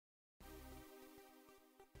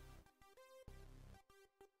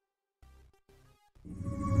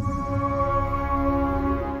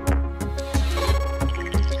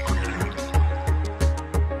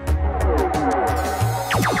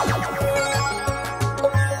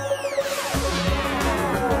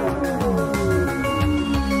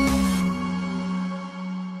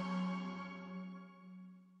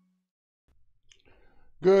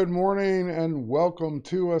Good morning and welcome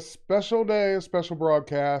to a special day, a special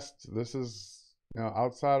broadcast. This is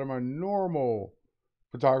outside of my normal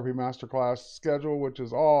photography masterclass schedule, which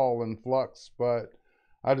is all in flux, but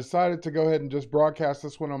I decided to go ahead and just broadcast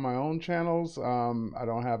this one on my own channels. I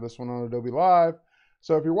don't have this one on Adobe Live.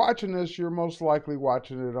 So if you're watching this, you're most likely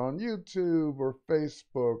watching it on YouTube or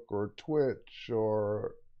Facebook or Twitch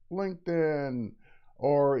or LinkedIn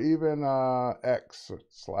or even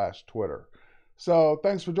X/Twitter. So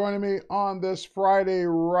thanks for joining me on this Friday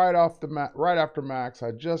right after Max. I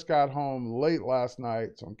just got home late last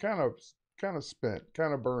night, so I'm kind of spent,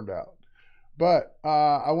 kind of burned out. But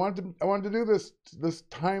I wanted to do this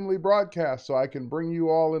timely broadcast so I can bring you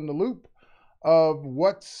all in the loop of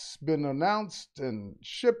what's been announced and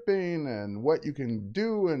shipping and what you can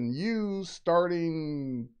do and use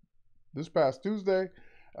starting this past Tuesday.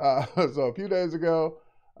 So a few days ago.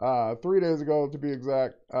 3 days ago to be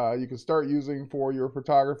exact, you can start using for your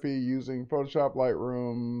photography using Photoshop,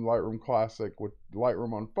 Lightroom, Lightroom Classic, with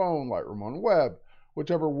Lightroom on phone, Lightroom on web,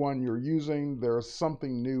 whichever one you're using, there's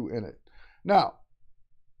something new in it. Now,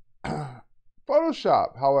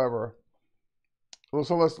 Photoshop, however,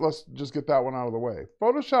 so let's just get that one out of the way.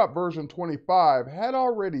 Photoshop version 25 had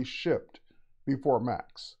already shipped before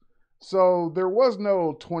Max. So there was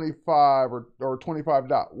no 25 or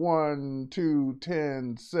 25.1, 2,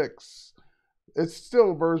 10, 6. It's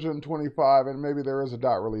still version 25, and maybe there is a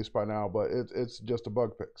dot release by now, but it's just a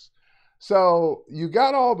bug fix. So you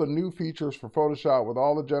got all the new features for Photoshop with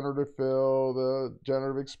all the generative fill, the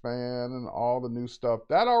generative expand, and all the new stuff.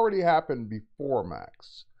 That already happened before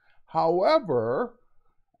Max. However,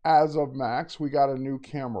 as of Max, we got a new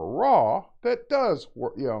Camera Raw that does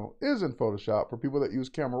work, is in Photoshop for people that use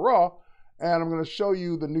Camera Raw. And I'm going to show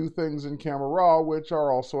you the new things in Camera Raw, which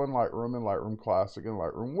are also in Lightroom and Lightroom Classic and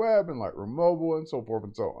Lightroom Web and Lightroom Mobile and so forth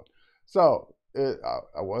and so on. So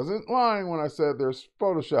I wasn't lying when I said there's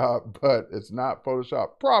Photoshop, but it's not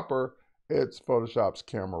Photoshop proper. It's Photoshop's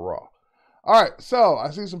Camera Raw. All right, so I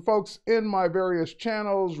see some folks in my various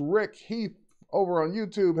channels. Rick Heath over on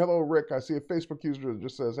YouTube. Hello, Rick. I see a Facebook user that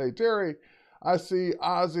just says, hey, Terry. I see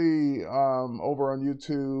Ozzy over on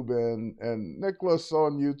YouTube and Nicholas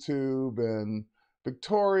on YouTube and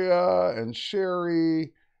Victoria and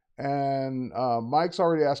Sherry and Mike's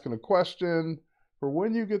already asking a question. For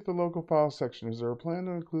when you get the local file section, is there a plan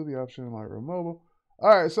to include the option in Lightroom Mobile?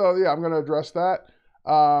 All right, so yeah, I'm going to address that.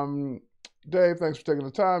 Dave, thanks for taking the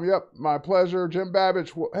time. Yep, my pleasure. Jim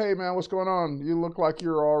Babbage, hey man, what's going on? You look like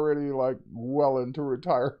you're already like well into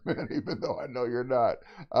retirement, even though I know you're not.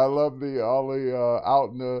 I love all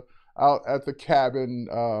the out at the cabin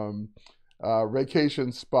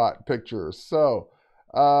vacation spot pictures. So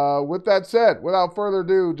with that said, without further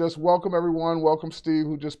ado, just welcome everyone. Welcome Steve,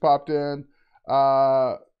 who just popped in.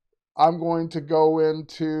 I'm going to go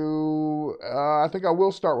into, I think I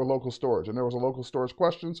will start with local storage. And there was a local storage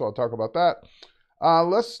question, so I'll talk about that.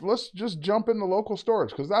 Let's just jump into local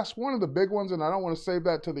storage, because that's one of the big ones, and I don't want to save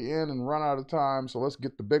that to the end and run out of time. So let's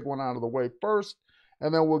get the big one out of the way first,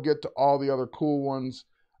 and then we'll get to all the other cool ones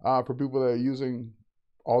for people that are using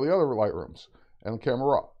all the other Lightrooms and Camera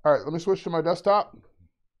Raw. All right, let me switch to my desktop.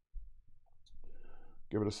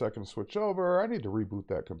 Give it a second to switch over. I need to reboot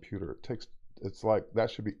that computer. It's like,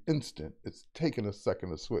 that should be instant. It's taking a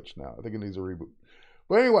second to switch now. I think it needs a reboot.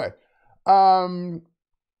 But anyway,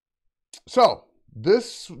 so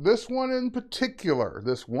this one in particular,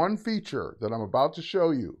 this one feature that I'm about to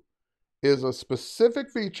show you is a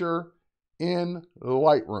specific feature in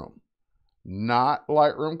Lightroom. Not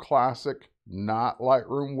Lightroom Classic, not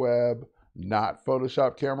Lightroom Web, not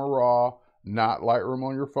Photoshop Camera Raw, not Lightroom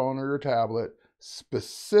on your phone or your tablet.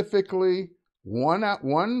 Specifically, one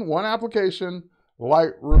application,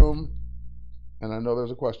 Lightroom, and I know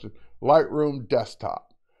there's a question, Lightroom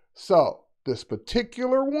Desktop. So this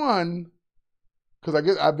particular one, because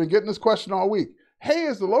I've been getting this question all week. Hey,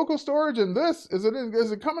 is the local storage in this? Is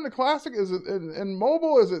it coming to Classic? Is it in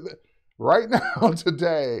mobile? Is it right now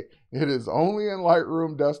today? It is only in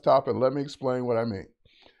Lightroom Desktop, and let me explain what I mean.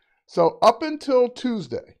 So up until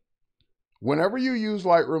Tuesday, whenever you use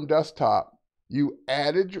Lightroom Desktop, you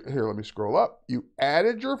added here, let me scroll up. You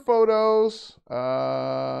added your photos.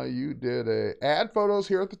 You did add photos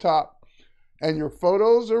here at the top, and your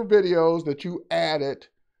photos or videos that you added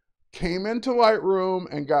came into Lightroom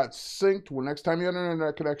and got synced. Well, next time you had an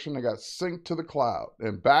internet connection, they got synced to the cloud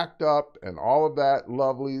and backed up and all of that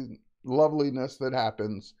loveliness that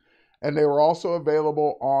happens. And they were also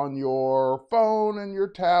available on your phone and your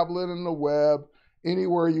tablet and the web.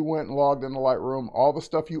 Anywhere you went and logged into Lightroom, all the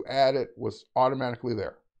stuff you added was automatically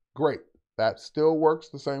there. Great. That still works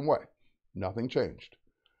the same way. Nothing changed.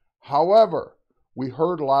 However, we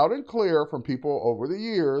heard loud and clear from people over the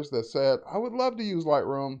years that said, I would love to use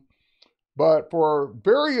Lightroom, but for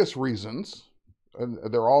various reasons, and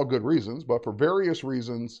they're all good reasons, but for various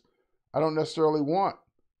reasons, I don't necessarily want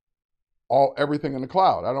everything in the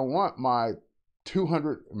cloud. I don't want my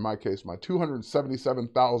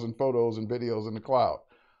 277,000 photos and videos in the cloud.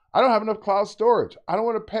 I don't have enough cloud storage. I don't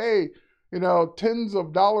want to pay, tens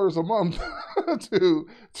of dollars a month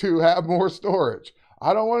to have more storage.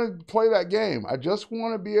 I don't want to play that game. I just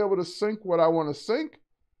want to be able to sync what I want to sync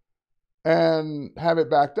and have it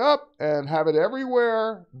backed up and have it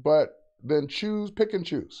everywhere, but then pick and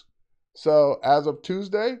choose. So as of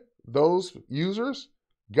Tuesday, those users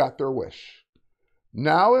got their wish.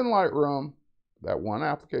 Now in Lightroom, that one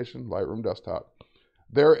application, Lightroom Desktop,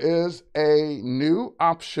 there is a new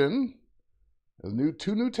option,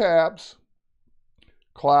 two new tabs,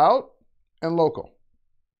 Cloud and Local.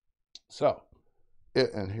 So,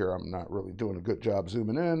 and here I'm not really doing a good job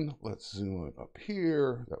zooming in. Let's zoom it up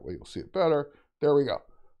here. That way you'll see it better. There we go.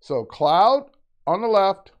 So Cloud on the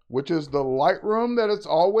left, which is the Lightroom that it's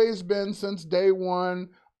always been since day one.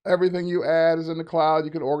 Everything you add is in the cloud.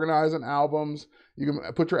 You can organize in albums. You can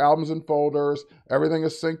put your albums in folders. Everything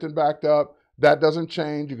is synced and backed up. That doesn't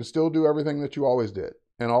change. You can still do everything that you always did.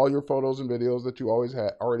 And all your photos and videos that you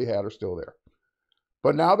already had are still there.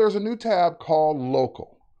 But now there's a new tab called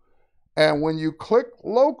Local. And when you click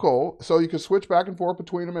Local, so you can switch back and forth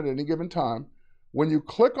between them at any given time. When you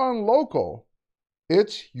click on Local,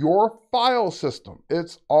 it's your file system.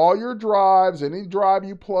 It's all your drives, any drive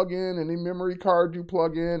you plug in, any memory card you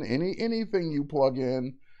plug in, anything you plug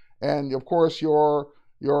in. And of course, your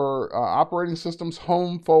operating system's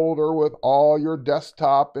home folder with all your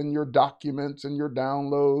desktop and your documents and your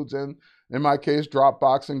downloads, and in my case,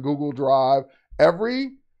 Dropbox and Google Drive.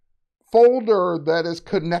 Every folder that is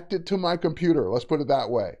connected to my computer, let's put it that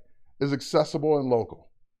way, is accessible in Local.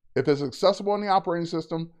 If it's accessible in the operating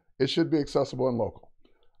system, it should be accessible in Local.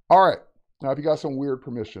 All right. Now, if you got some weird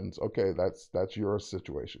permissions, okay, that's your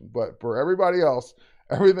situation. But for everybody else,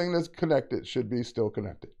 everything that's connected should be still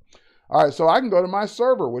connected. All right, so I can go to my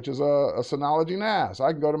server, which is a Synology NAS.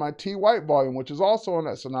 I can go to my T White volume, which is also on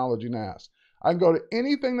that Synology NAS. I can go to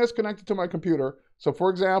anything that's connected to my computer. So for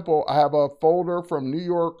example, I have a folder from New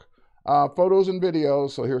York photos and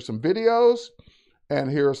videos. So here's some videos,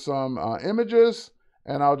 and here's some images,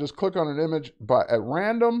 and I'll just click on an image at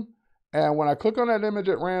random. And when I click on that image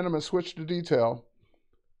at random and switch to detail,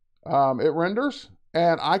 it renders,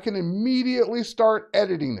 and I can immediately start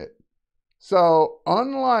editing it. So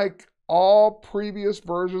unlike all previous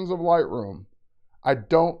versions of Lightroom, I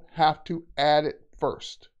don't have to add it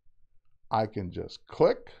first. I can just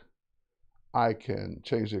click, I can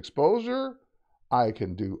change the exposure, I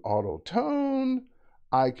can do auto tone,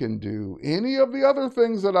 I can do any of the other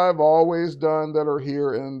things that I've always done that are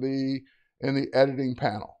here in the editing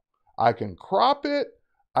panel. I can crop it,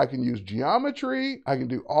 I can use geometry, I can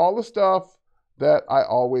do all the stuff that I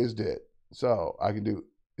always did. So I can do,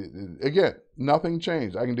 again, nothing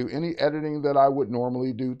changed. I can do any editing that I would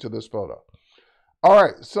normally do to this photo. All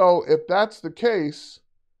right, so if that's the case,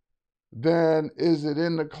 then is it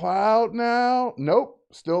in the cloud now? Nope,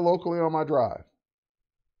 still locally on my drive.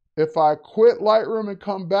 If I quit Lightroom and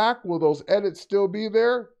come back, will those edits still be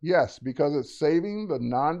there? Yes, because it's saving the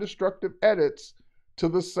non-destructive edits to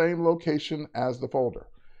the same location as the folder.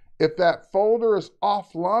 If that folder is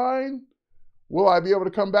offline, will I be able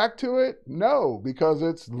to come back to it? No, because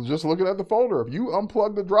it's just looking at the folder. If you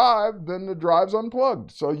unplug the drive, then the drive's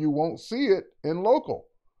unplugged. So you won't see it in Local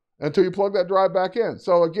until you plug that drive back in.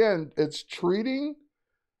 So again, it's treating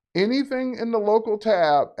anything in the Local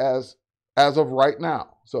tab as of right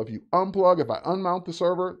now. So if you unplug, if I unmount the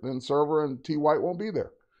server, then server and T White won't be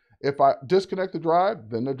there. If I disconnect the drive,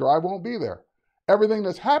 then the drive won't be there. Everything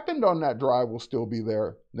that's happened on that drive will still be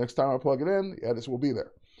there. Next time I plug it in, the edits will be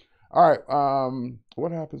there. All right,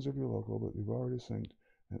 what happens if you're local, but you've already synced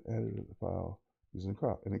and edited the file using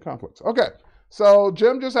any conflicts? Okay, so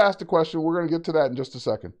Jim just asked a question. We're going to get to that in just a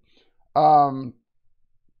second. So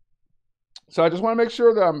I just want to make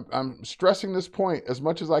sure that I'm stressing this point as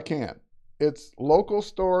much as I can. It's local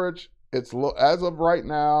storage. It's as of right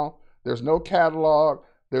now. There's no catalog.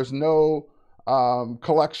 There's no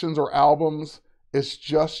collections or albums. It's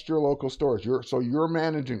just your local storage. So you're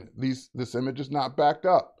managing it. This image is not backed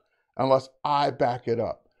up unless I back it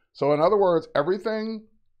up. So in other words, everything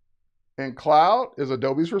in cloud is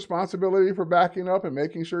Adobe's responsibility for backing up and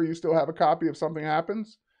making sure you still have a copy if something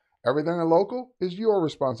happens. Everything in local is your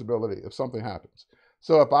responsibility if something happens.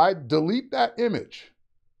 So if I delete that image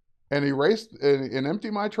and erase and empty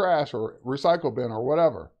my trash or recycle bin or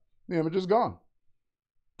whatever, the image is gone.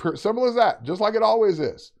 Simple as that, just like it always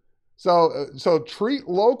is. So treat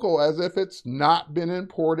local as if it's not been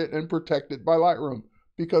imported and protected by Lightroom,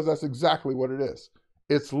 because that's exactly what it is.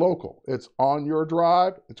 It's local. It's on your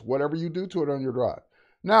drive. It's whatever you do to it on your drive.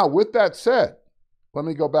 Now, with that said, let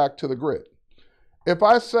me go back to the grid. If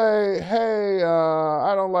I say, hey,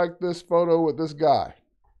 I don't like this photo with this guy.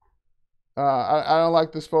 I don't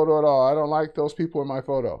like this photo at all. I don't like those people in my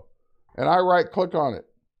photo. And I right-click on it.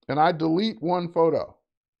 And I delete one photo,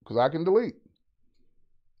 because I can delete.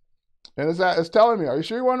 And it's telling me, are you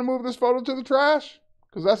sure you want to move this photo to the trash?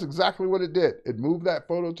 Because that's exactly what it did. It moved that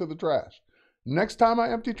photo to the trash. Next time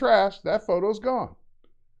I empty trash, that photo's gone.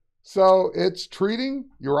 So it's treating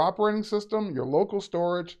your operating system, your local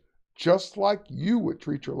storage, just like you would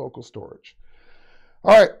treat your local storage.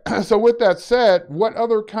 All right, so with that said, what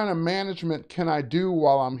other kind of management can I do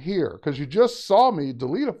while I'm here? Because you just saw me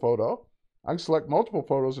delete a photo. I can select multiple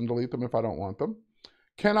photos and delete them if I don't want them.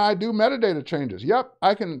 Can I do metadata changes? Yep,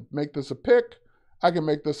 I can make this a pick. I can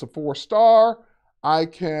make this a 4-star. I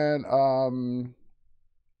think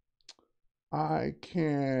I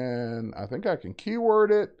can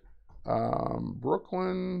keyword it.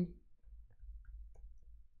 Brooklyn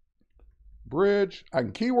Bridge. I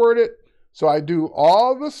can keyword it. So I do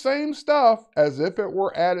all the same stuff as if it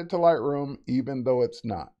were added to Lightroom, even though it's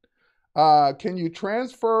not. Can you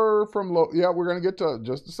transfer from yeah, we're going to get to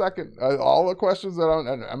just a second. All the questions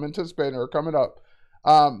that I'm anticipating are coming up.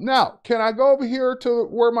 Now, can I go over here to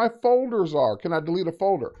where my folders are? Can I delete a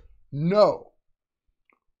folder? No.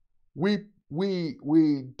 We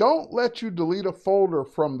don't let you delete a folder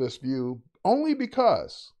from this view only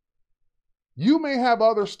because you may have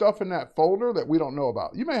other stuff in that folder that we don't know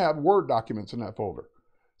about. You may have Word documents in that folder.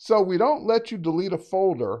 So we don't let you delete a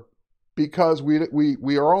folder because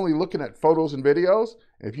we are only looking at photos and videos.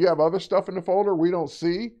 If you have other stuff in the folder we don't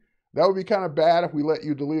see, that would be kind of bad if we let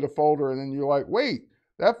you delete a folder and then you're like, wait,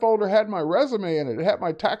 that folder had my resume in it. It had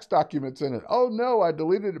my tax documents in it. Oh no, I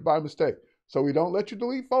deleted it by mistake. So we don't let you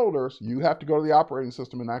delete folders. You have to go to the operating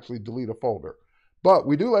system and actually delete a folder. But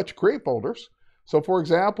we do let you create folders. So for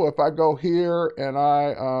example, if I go here and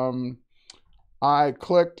I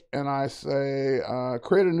click and I say,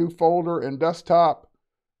 create a new folder in desktop,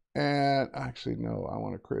 and actually, no, I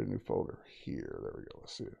want to create a new folder here. There we go.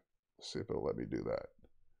 Let's see if it'll let me do that.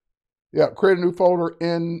 Yeah, create a new folder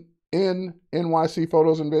in NYC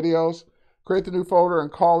Photos and Videos. Create the new folder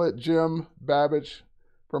and call it Jim Babbage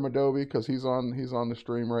from Adobe, because he's on the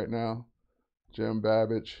stream right now. Jim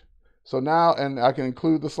Babbage. So now, and I can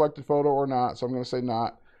include the selected photo or not, so I'm going to say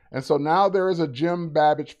not. And so now there is a Jim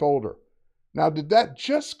Babbage folder. Now, did that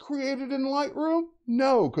just create it in Lightroom?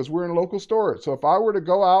 No, because we're in local storage. So if I were to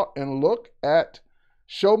go out and look at,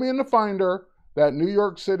 show me in the Finder, that New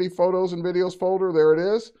York City Photos and Videos folder, there it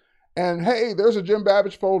is. And hey, there's a Jim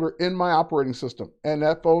Babbage folder in my operating system. And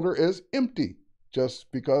that folder is empty,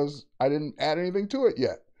 just because I didn't add anything to it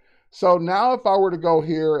yet. So now if I were to go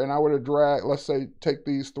here and I were to drag, let's say, take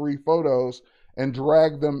these 3 photos and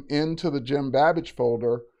drag them into the Jim Babbage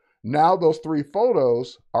folder, now those 3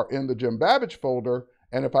 photos are in the Jim Babbage folder.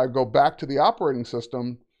 And if I go back to the operating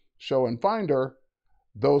system, show in Finder,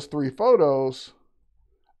 those 3 photos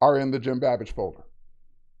are in the Jim Babbage folder.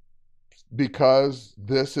 Because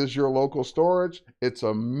this is your local storage, it's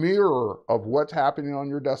a mirror of what's happening on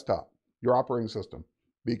your desktop, your operating system,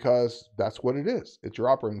 because that's what it is. It's your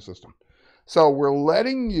operating system. So we're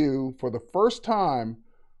letting you, for the first time,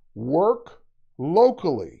 work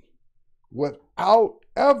locally without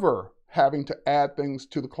ever having to add things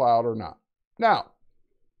to the cloud or not. Now,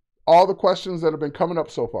 all the questions that have been coming up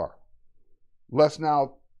so far, let's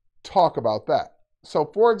now talk about that. So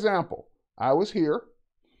for example, I was here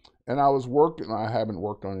and I was working. I haven't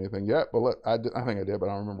worked on anything yet, but I think I did, but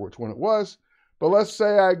I don't remember which one it was. But let's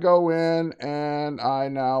say I go in and I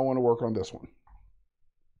now want to work on this one.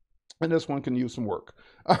 And this one can use some work.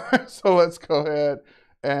 All right, so let's go ahead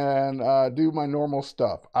and do my normal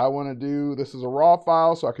stuff. I want to do, this is a raw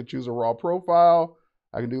file, so I could choose a raw profile.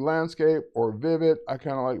 I can do landscape or vivid. I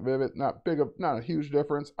kind of like vivid, not a huge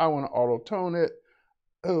difference. I want to auto tone it.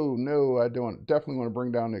 Oh no, I definitely want to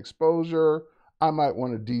bring down the exposure. I might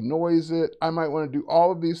want to denoise it. I might want to do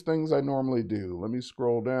all of these things I normally do. Let me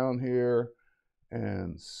scroll down here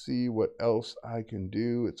and see what else I can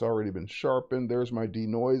do. It's already been sharpened. There's my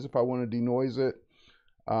denoise if I want to denoise it.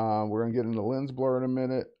 We're going to get into lens blur in a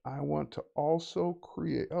minute. I want to also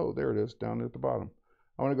create, oh, there it is down at the bottom.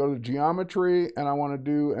 I want to go to geometry and I want to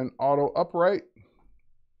do an auto upright.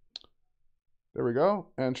 There we go.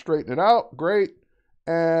 And straighten it out. Great.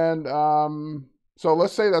 And so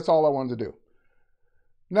let's say that's all I wanted to do.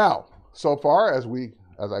 Now, so far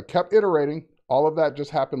as I kept iterating, All of that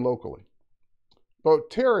just happened locally. But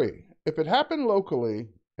Terry, if it happened locally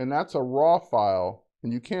and that's a raw file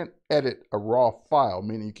and you can't edit a raw file,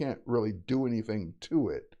 meaning you can't really do anything to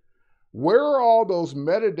it, where are all those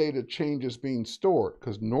metadata changes being stored?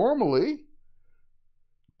 Because normally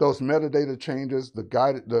those metadata changes, the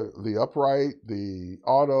guide, the upright, the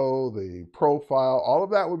auto, the profile, all of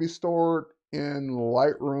that would be stored in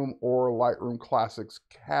Lightroom or Lightroom Classic's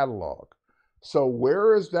catalog. So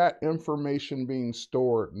where is that information being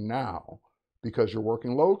stored now? Because you're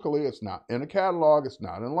working locally, it's not in a catalog, it's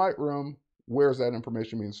not in Lightroom. Where's that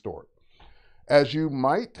information being stored? As you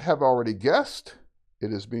might have already guessed,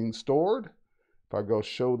 it is being stored. If I go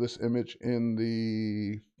show this image in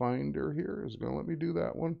the Finder here, is it going to let me do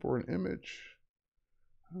that one for an image?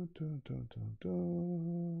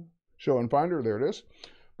 Show in Finder, there it is.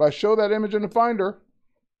 If I show that image in the Finder,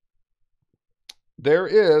 there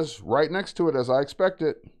is, right next to it as I expect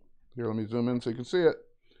it, here let me zoom in so you can see it,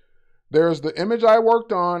 there's the image I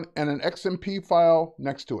worked on and an XMP file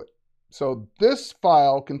next to it. So this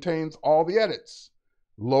file contains all the edits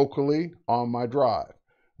locally on my drive.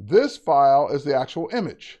 This file is the actual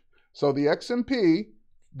image. So the XMP,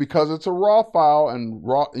 because it's a raw file and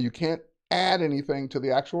you can't add anything to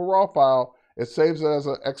the actual raw file, it saves it as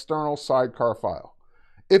an external sidecar file.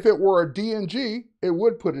 If it were a DNG, it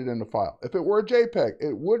would put it in the file. If it were a JPEG,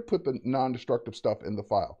 it would put the non-destructive stuff in the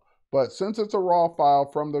file. But since it's a raw file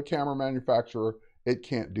from the camera manufacturer, it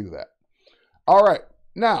can't do that. All right,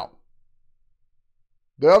 now,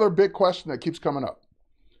 the other big question that keeps coming up.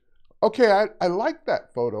 Okay, I like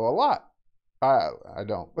that photo a lot. I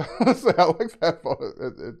don't. Let's say I like that photo.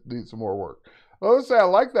 It needs some more work. Let's say I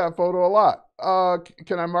like that photo a lot.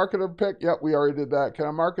 Can I mark it a pic? Yep, we already did that. Can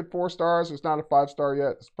I mark it 4 stars? It's not a 5-star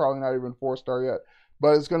yet. It's probably not even 4-star yet,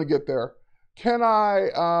 but it's going to get there. Can I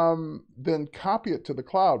then copy it to the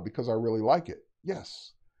cloud because I really like it?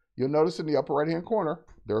 Yes. You'll notice in the upper right-hand corner,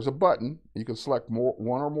 there's a button. You can select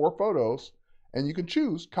one or more photos, and you can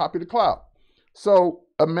choose Copy to Cloud. So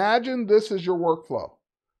imagine this is your workflow.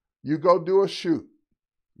 You go do a shoot.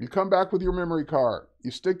 You come back with your memory card.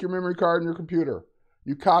 You stick your memory card in your computer.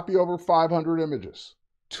 You copy over 500 images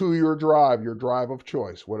to your drive of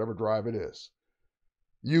choice, whatever drive it is.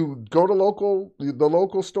 You go to the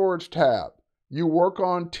local storage tab. You work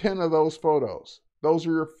on 10 of those photos. Those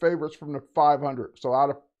are your favorites from the 500. So out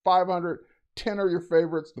of 500, 10 are your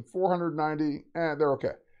favorites. The 490, they're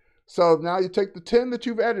okay. So now you take the 10 that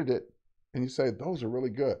you've edited and you say, those are really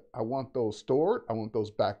good. I want those stored. I want those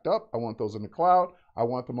backed up. I want those in the cloud. I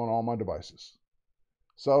want them on all my devices.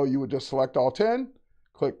 So you would just select all 10,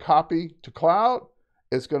 click Copy to Cloud.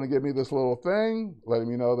 It's going to give me this little thing, letting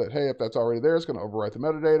me know that, hey, if that's already there, it's going to overwrite the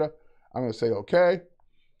metadata. I'm going to say OK.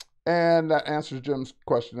 And that answers Jim's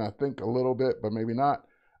question, I think, a little bit, but maybe not.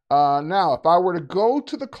 Now, if I were to go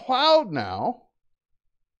to the cloud now,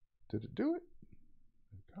 did it do it?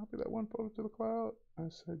 Copy that one photo to the cloud? I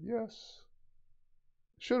said yes.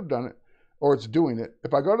 Should have done it, or it's doing it.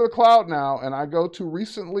 If I go to the cloud now and I go to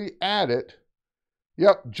recently added,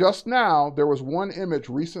 yep, just now there was one image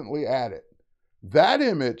recently added. That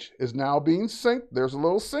image is now being synced. There's a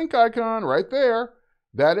little sync icon right there.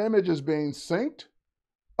 That image is being synced,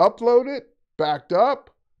 uploaded, backed up.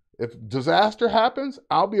 If disaster happens,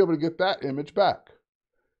 I'll be able to get that image back.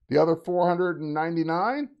 The other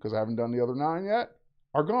 499, because I haven't done the other 9 yet,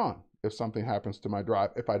 are gone if something happens to my drive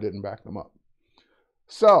if I didn't back them up.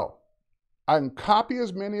 So I can copy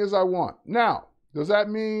as many as I want. Now, does that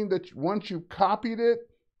mean that once you've copied it,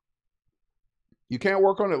 you can't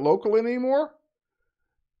work on it locally anymore?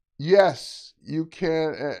 Yes, you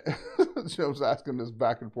can. Jim's asking this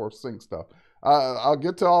back and forth sync stuff. I'll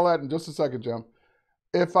get to all that in just a second, Jim.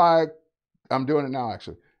 I'm doing it now,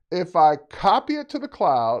 actually. If I copy it to the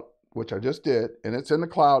cloud, which I just did, and it's in the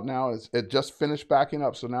cloud now, it just finished backing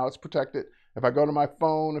up, so now it's protected. If I go to my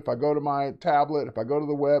phone, if I go to my tablet, if I go to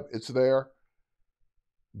the web, it's there.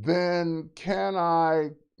 Then can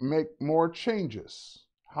I make more changes?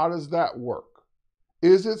 How does that work?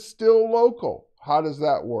 Is it still local? How does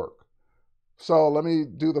that work? So let me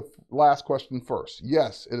do the last question first.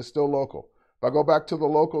 Yes, it is still local. If I go back to the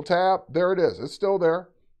local tab, there it is. It's still there.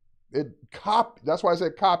 That's why I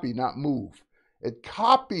said copy, not move. It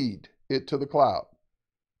copied it to the cloud.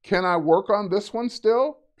 Can I work on this one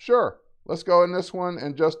still? Sure. Let's go in this one,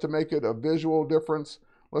 and just to make it a visual difference,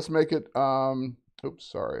 let's make it, oops,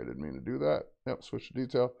 sorry, I didn't mean to do that. Yep, switch to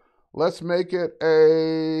detail. Let's make it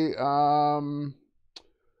a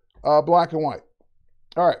black and white.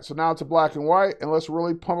 All right, so now it's a black and white, and let's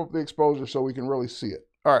really pump up the exposure so we can really see it.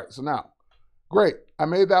 All right, so now, great. I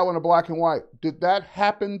made that one a black and white. Did that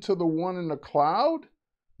happen to the one in the cloud?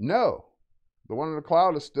 No. The one in the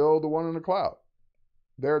cloud is still the one in the cloud.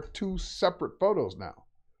 They're two separate photos now.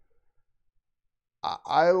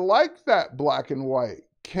 I like that black and white.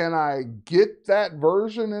 Can I get that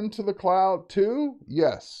version into the cloud too?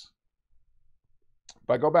 Yes. If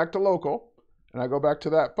I go back to local and I go back to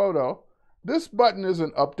that photo, this button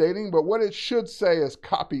isn't updating, but what it should say is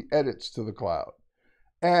copy edits to the cloud.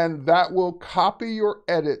 And that will copy your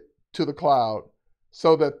edit to the cloud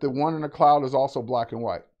so that the one in the cloud is also black and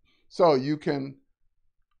white. So you can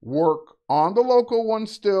work on the local one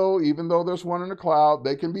still, even though there's one in the cloud.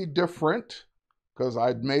 They can be different because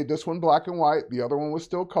I made this one black and white. The other one was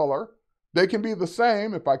still color. They can be the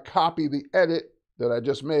same. If I copy the edit that I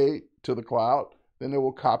just made to the cloud, then it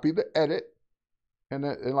will copy the edit. And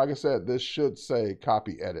like I said, this should say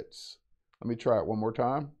copy edits. Let me try it one more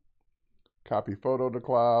time. Copy photo to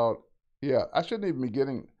cloud. Yeah, I shouldn't even be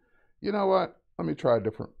getting, you know what? Let me try a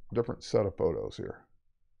different set of photos here.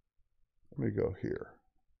 Let me go here.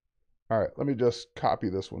 All right, let me just copy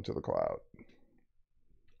this one to the cloud.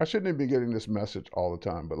 I shouldn't even be getting this message all the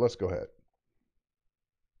time, but let's go ahead.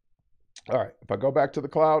 All right, if I go back to the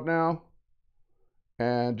cloud now,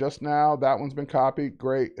 and just now that one's been copied,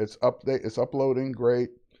 great. It's uploading, great.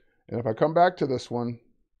 And if I come back to this one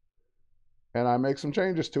and I make some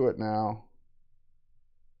changes to it now,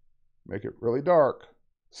 make it really dark.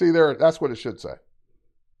 See there, that's what it should say.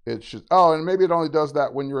 It should, oh, and maybe it only does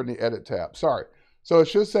that when you're in the edit tab. Sorry. So it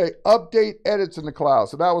should say update edits in the cloud.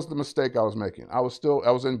 So that was the mistake I was making. I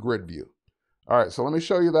was in grid view. All right, so let me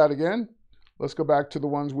show you that again. Let's go back to the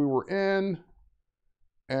ones we were in.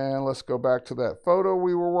 And let's go back to that photo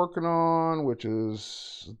we were working on, which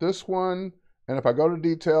is this one. And if I go to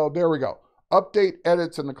detail, there we go. Update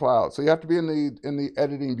edits in the cloud. So you have to be in the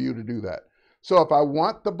editing view to do that. So if I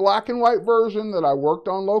want the black and white version that I worked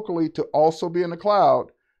on locally to also be in the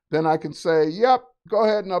cloud, then I can say, yep, go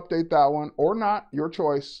ahead and update that one, or not, your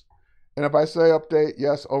choice. And if I say update,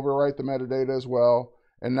 yes, overwrite the metadata as well.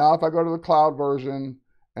 And now if I go to the cloud version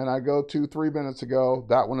and I go to 3 minutes ago,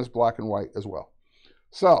 that one is black and white as well.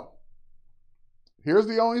 So here's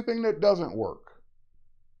the only thing that doesn't work.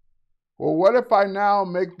 Well, what if I now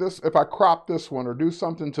make this, if I crop this one or do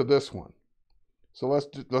something to this one? So let's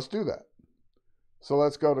do that. So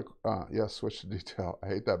let's go to, yes, switch to detail. I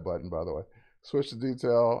hate that button, by the way. Switch to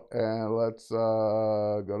detail, and let's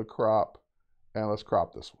go to crop, and let's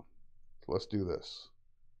crop this one. So let's do this.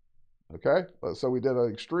 Okay, so we did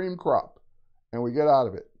an extreme crop, and we get out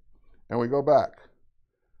of it, and we go back.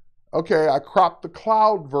 Okay, I cropped the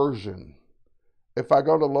cloud version. If I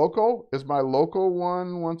go to local, is my local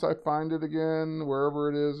one, once I find it again, wherever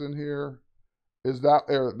it is in here, is that,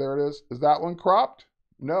 there it is. Is that one cropped?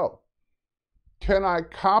 No. Can I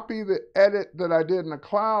copy the edit that I did in the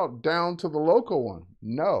cloud down to the local one?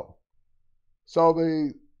 No. So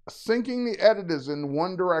the syncing the edit is in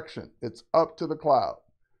one direction. It's up to the cloud.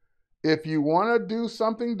 If you want to do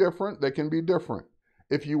something different, they can be different.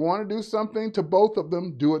 If you want to do something to both of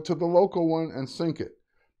them, do it to the local one and sync it.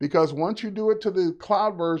 Because once you do it to the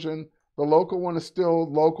cloud version, the local one is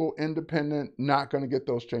still local, independent, not going to get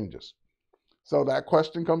those changes. So that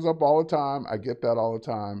question comes up all the time. I get that all the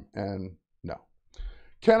time, and no.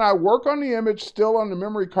 Can I work on the image still on the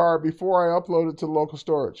memory card before I upload it to local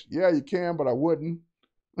storage? Yeah, you can, but I wouldn't.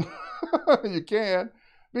 You can.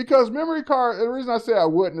 Because memory card, the reason I say I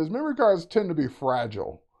wouldn't is memory cards tend to be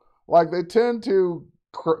fragile. Like they tend to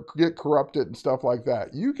get corrupted and stuff like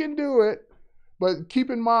that. You can do it, but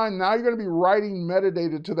keep in mind, now you're going to be writing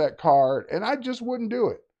metadata to that card, and I just wouldn't do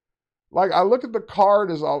it. Like I look at the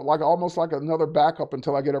card as like almost like another backup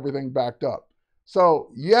until I get everything backed up.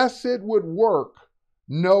 So yes, it would work.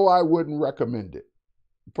 No, I wouldn't recommend it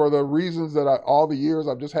for the reasons that all the years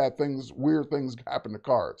I've just had weird things happen to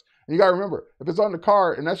cards. And you got to remember, if it's on the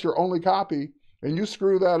card and that's your only copy and you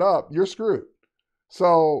screw that up, you're screwed.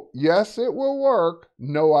 So yes, it will work.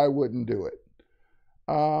 No, I wouldn't do it.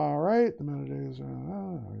 All right, the metadata is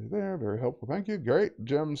already there. Very helpful. Thank you. Great.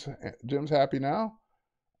 Jim's happy now.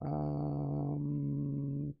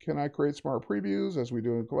 Can I create smart previews as we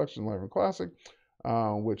do in Collection Lightroom Classic,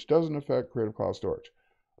 which doesn't affect Creative Cloud storage?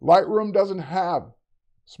 Lightroom doesn't have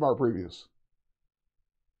smart previews.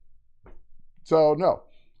 So no,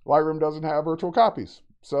 Lightroom doesn't have virtual copies.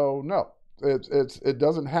 So no, it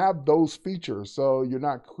doesn't have those features. So you're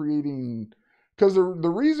not creating, because the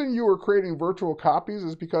reason you were creating virtual copies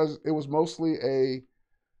is because it was mostly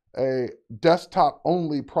a desktop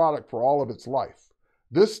only product for all of its life.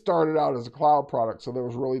 This started out as a cloud product, so there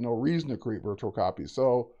was really no reason to create virtual copies.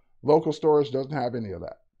 So local storage doesn't have any of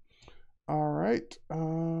that. All right.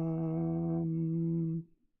 All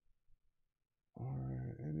right.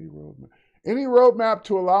 Any roadmap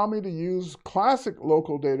to allow me to use classic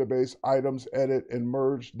local database items, edit, and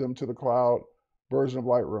merge them to the cloud version of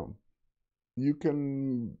Lightroom? You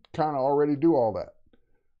can kind of already do all that.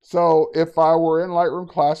 So if I were in Lightroom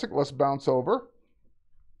Classic, let's bounce over.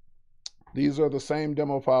 These are the same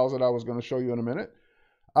demo files that I was going to show you in a minute.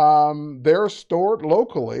 They're stored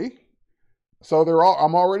locally. So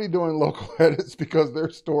I'm already doing local edits because they're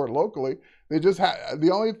stored locally. They just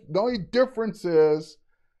the only difference is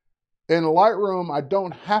in Lightroom, I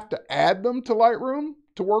don't have to add them to Lightroom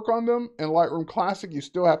to work on them. In Lightroom Classic, you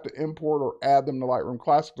still have to import or add them to Lightroom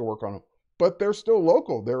Classic to work on them. But they're still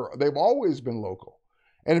local. They've always been local.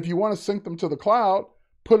 And if you want to sync them to the cloud,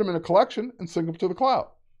 put them in a collection and sync them to the cloud.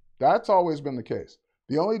 That's always been the case.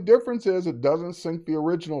 The only difference is it doesn't sync the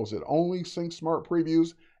originals. It only syncs smart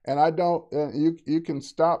previews. And you can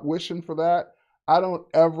stop wishing for that. I don't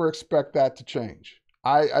ever expect that to change.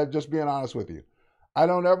 I'm just being honest with you. I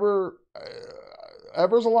don't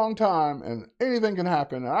ever's a long time and anything can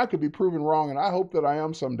happen and I could be proven wrong and I hope that I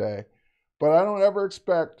am someday. But I don't ever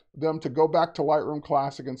expect them to go back to Lightroom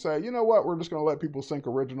Classic and say, you know what, we're just going to let people sync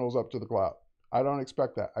originals up to the cloud. I don't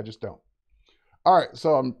expect that. I just don't. All right,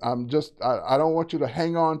 so I don't want you to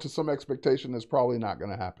hang on to some expectation that's probably not going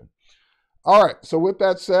to happen. All right, so with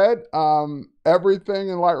that said, everything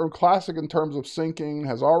in Lightroom Classic in terms of syncing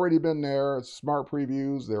has already been there. It's smart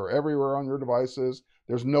previews. They're everywhere on your devices.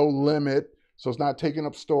 There's no limit, so it's not taking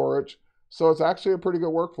up storage. So it's actually a pretty good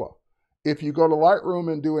workflow. If you go to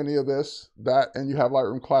Lightroom and do any of this, and you have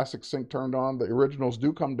Lightroom Classic sync turned on, the originals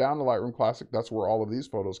do come down to Lightroom Classic. That's where all of these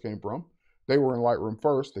photos came from. They were in Lightroom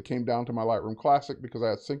first. They came down to my Lightroom Classic because I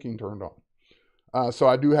had syncing turned on. So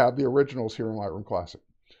I do have the originals here in Lightroom Classic.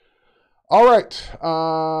 All right,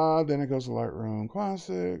 then it goes to Lightroom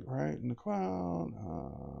Classic, right in the cloud.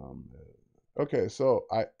 Okay, so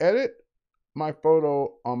I edit my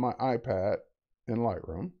photo on my iPad in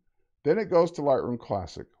Lightroom. Then it goes to Lightroom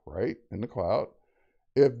Classic, right, in the cloud.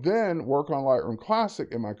 If then work on Lightroom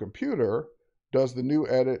Classic in my computer, does the new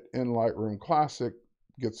edit in Lightroom Classic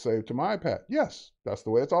get saved to my iPad? Yes, that's the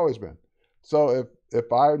way it's always been. So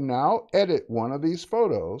if I now edit one of these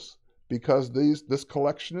photos, because this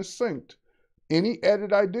collection is synced, any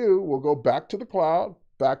edit I do will go back to the cloud,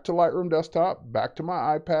 back to Lightroom Desktop, back to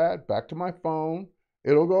my iPad, back to my phone.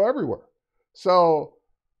 It'll go everywhere. So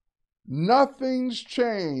nothing's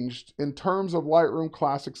changed in terms of Lightroom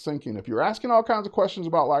Classic syncing. If you're asking all kinds of questions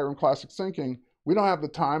about Lightroom Classic syncing, we don't have the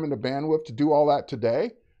time and the bandwidth to do all that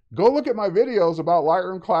today. Go look at my videos about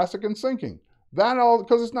Lightroom Classic and syncing. That all,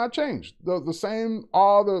 because it's not changed. The same,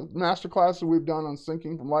 all the masterclasses we've done on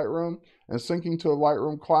syncing from Lightroom and syncing to the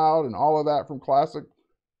Lightroom Cloud and all of that from Classic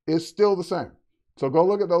is still the same. So go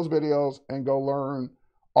look at those videos and go learn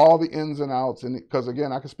all the ins and outs. And because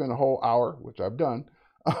again, I could spend a whole hour, which I've done,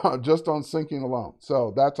 just on syncing alone.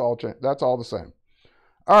 So that's all the same.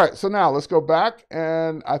 All right, so now let's go back,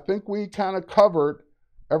 and I think we kind of covered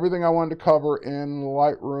everything I wanted to cover in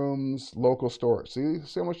Lightroom's local storage. See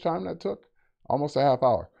how much time that took? Almost a half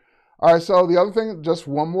hour. All right, so the other thing, just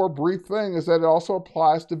one more brief thing, is that it also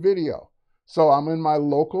applies to video. So I'm in my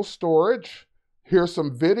local storage. Here's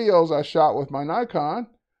some videos I shot with my Nikon.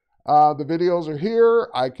 The videos are here.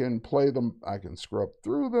 I can play them. I can scrub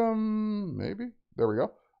through them, maybe. There we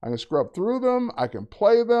go. I can scrub through them. I can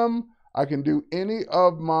play them. I can do any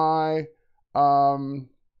of my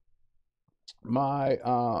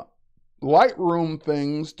Lightroom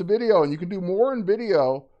things to video, and you can do more in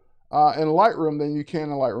video in Lightroom than you can in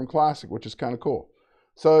Lightroom Classic, which is kind of cool.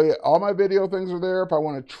 So yeah, all my video things are there. If I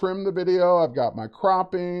want to trim the video, I've got my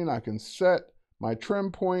cropping. I can set my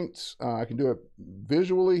trim points. I can do it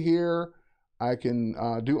visually here. I can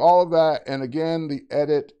do all of that. And again, the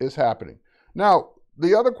edit is happening. Now,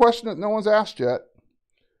 the other question that no one's asked yet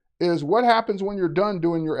is what happens when you're done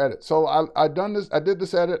doing your edit? So I did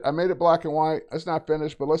this edit. I made it black and white. It's not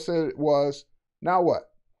finished, but let's say it was. Now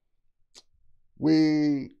what?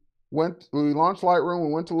 We launched Lightroom.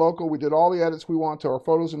 We went to local. We did all the edits we want to our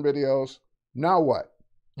photos and videos. Now what?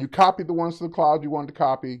 You copied the ones to the cloud you wanted to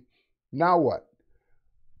copy. Now what?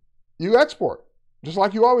 You export, just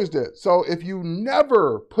like you always did. So if you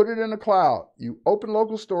never put it in the cloud, you open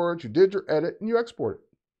local storage, you did your edit, and you export it.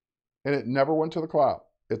 And it never went to the cloud.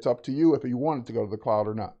 It's up to you if you want it to go to the cloud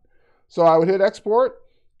or not. So I would hit export,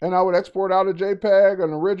 and I would export out a JPEG,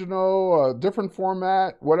 an original, a different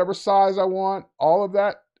format, whatever size I want. All of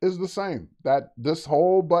that is the same. This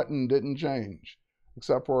whole button didn't change,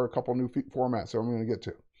 except for a couple new formats that I'm going to get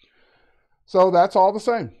to. So that's all the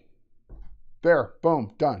same. There,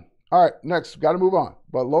 boom, done. All right, next, got to move on.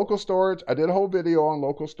 But local storage, I did a whole video on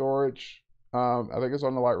local storage. I think it's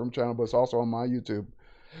on the Lightroom channel, but it's also on my YouTube.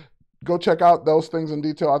 go check out those things in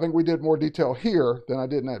detail. I think we did more detail here than I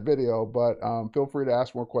did in that video, but feel free to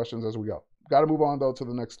ask more questions as we go. Got to move on, though, to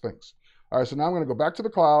the next things. All right, so now I'm going to go back to the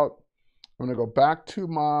cloud. I'm going to go back to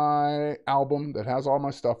my album that has all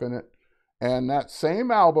my stuff in it. And that same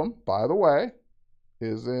album, by the way,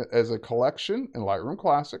 is as a collection in Lightroom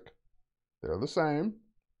Classic. They're the same.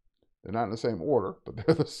 They're not in the same order, but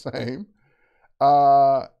they're the same.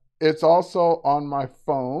 It's also on my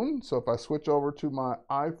phone. So if I switch over to my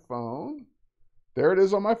iPhone, there it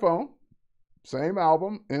is on my phone. Same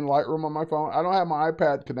album in Lightroom on my phone. I don't have my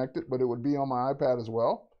iPad connected, but it would be on my iPad as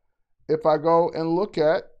well. If I go and look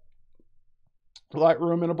at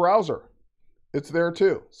Lightroom in a browser, it's there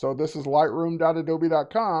too. So this is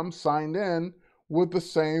lightroom.adobe.com signed in with the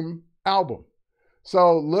same album.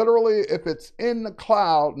 So literally, if it's in the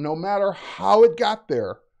cloud, no matter how it got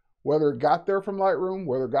there, whether it got there from Lightroom,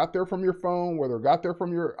 whether it got there from your phone, whether it got there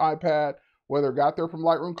from your iPad, whether it got there from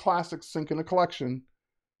Lightroom Classic Sync in a collection,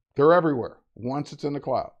 they're everywhere once it's in the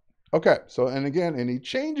cloud. Okay, so, and again, any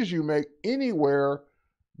changes you make anywhere,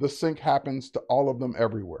 the sync happens to all of them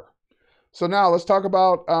everywhere. So now let's talk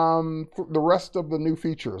about the rest of the new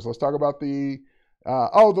features. Let's talk about the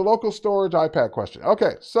local storage iPad question.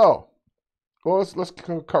 Okay, so well, let's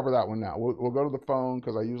cover that one now. We'll go to the phone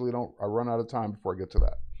because I run out of time before I get to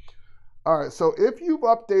that. All right, so if you've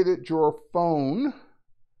updated your phone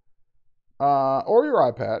or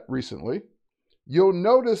your iPad recently, you'll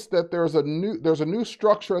notice that there's a new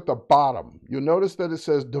structure at the bottom. You'll notice that it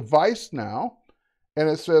says Device now, and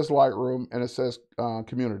it says Lightroom, and it says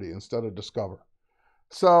Community instead of Discover.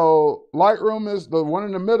 So Lightroom is the one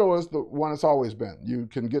in the middle, is the one it's always been. You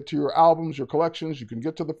can get to your albums, your collections, you can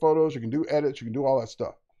get to the photos, you can do edits, you can do all that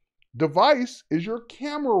stuff. Device is your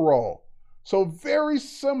camera roll. So very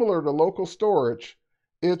similar to local storage,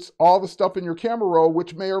 it's all the stuff in your camera roll,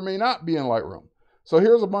 which may or may not be in Lightroom. So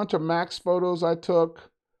here's a bunch of Max photos I took.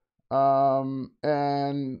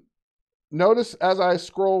 And notice as I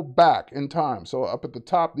scroll back in time, so up at the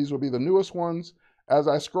top, these will be the newest ones. As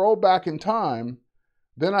I scroll back in time,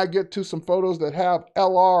 then I get to some photos that have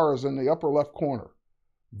LRs in the upper left corner.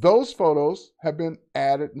 Those photos have been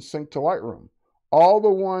added and synced to Lightroom. All the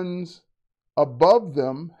ones above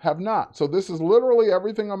them have not. So this is literally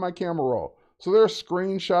everything on my camera roll. So there's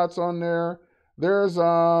screenshots on there. There's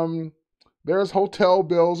hotel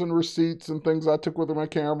bills and receipts and things I took with my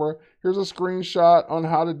camera. Here's a screenshot on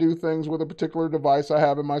how to do things with a particular device I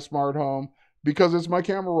have in my smart home because it's my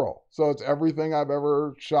camera roll. So it's everything I've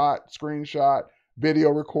ever shot, screenshot, video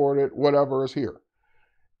recorded, whatever is here.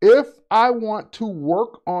 If I want to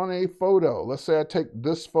work on a photo, let's say I take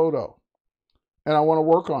this photo and I want to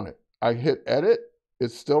work on it, I hit edit.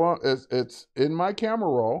 It's still on, it's in my camera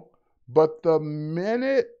roll, but the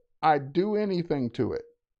minute I do anything to it,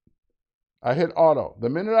 I hit auto. The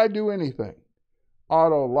minute I do anything,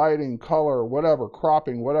 auto, lighting, color, whatever,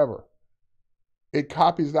 cropping, whatever, it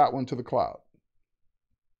copies that one to the cloud.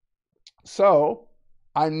 So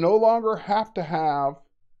I no longer have to have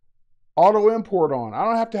auto import on. I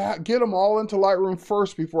don't have to get them all into Lightroom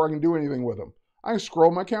first before I can do anything with them. I can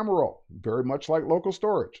scroll my camera roll, very much like local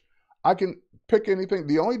storage. I can pick anything.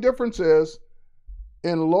 The only difference is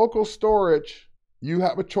in local storage, you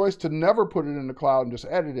have a choice to never put it in the cloud and just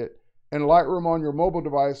edit it. In Lightroom on your mobile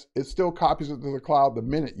device, it still copies it to the cloud the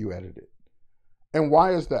minute you edit it. And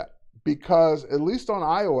why is that? Because at least on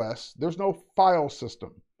iOS, there's no file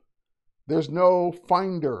system. There's no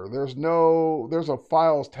Finder. There's a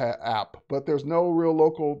Files app, but there's no real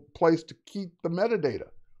local place to keep the metadata.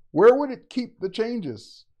 Where would it keep the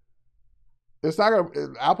changes?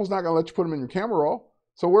 Apple's not gonna let you put them in your camera roll.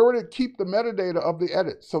 So where would it keep the metadata of the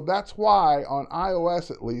edit? So that's why on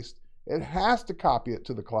iOS at least, it has to copy it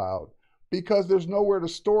to the cloud because there's nowhere to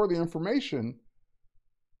store the information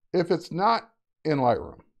if it's not in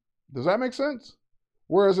Lightroom. Does that make sense?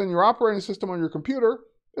 Whereas in your operating system on your computer,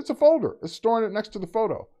 it's a folder. It's storing it next to the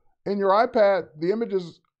photo. In your iPad, the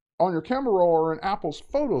images on your camera roll are in Apple's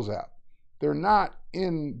Photos app. They're not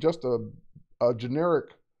in just a generic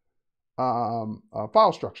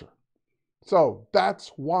file structure. So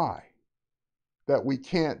that's why that we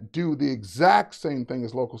can't do the exact same thing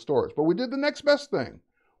as local storage. But we did the next best thing.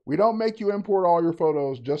 We don't make you import all your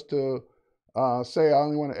photos just to say I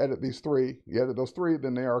only want to edit these 3. You edit those 3,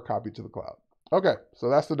 then they are copied to the cloud. Okay, so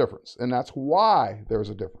that's the difference. And that's why there's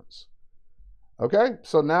a difference. Okay,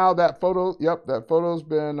 so now that photo, that photo's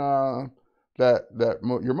been,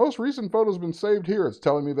 your most recent photo's been saved here. It's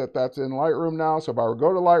telling me that that's in Lightroom now. So if I would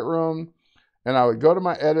go to Lightroom and I would go to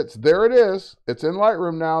my edits, there it is. It's in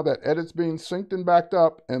Lightroom now. That edit's being synced and backed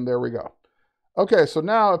up, and there we go. Okay, so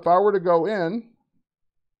now if I were to go in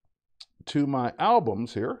to my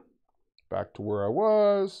albums here, back to where I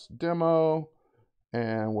was, demo,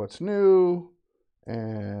 and what's new,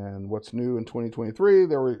 and what's new in 2023.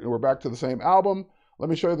 There we're back to the same album. Let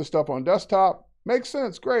me show you the stuff on desktop. Makes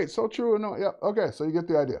sense, great, so true, no, yeah, okay, so you get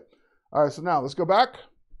the idea. All right, so now let's go back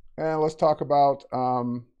and let's talk about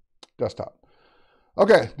desktop.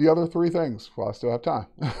 Okay, the other three things, well, I still have time.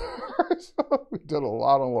 So we did a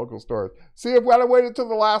lot on local storage. See, if we had waited till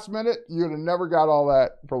the last minute, you'd have never got all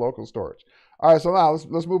that for local storage. All right, so now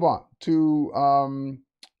let's move on to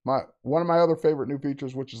one of my other favorite new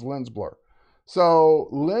features, which is lens blur. So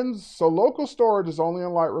local storage is only in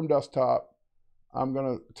Lightroom Desktop. I'm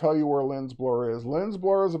going to tell you where lens blur is. Lens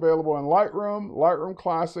blur is available in Lightroom, Lightroom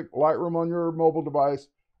Classic, Lightroom on your mobile device,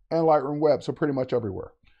 and Lightroom Web, so pretty much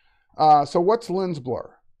everywhere. So what's lens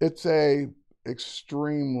blur? It's a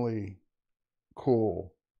extremely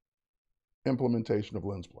cool implementation of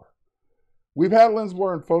lens blur. We've had lens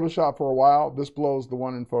blur in Photoshop for a while. This blows the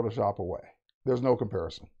one in Photoshop away. There's no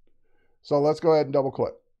comparison. So let's go ahead and double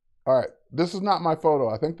click. All right, this is not my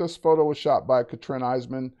photo. I think this photo was shot by Katrin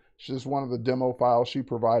Eisman. She's one of the demo files she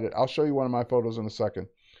provided. I'll show you one of my photos in a second.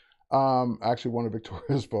 Actually, one of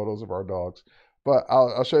Victoria's photos of our dogs. But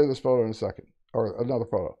I'll show you this photo in a second, or another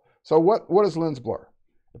photo. So what is lens blur?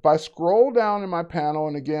 If I scroll down in my panel,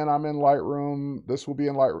 and again, I'm in Lightroom, this will be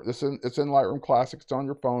in Lightroom, it's in Lightroom Classic, it's on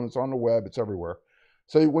your phone, it's on the web, it's everywhere.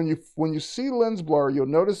 So when you see lens blur, you'll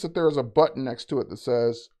notice that there's a button next to it that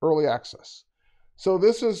says early access. So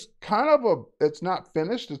this is kind of it's not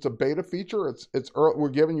finished, it's a beta feature, we're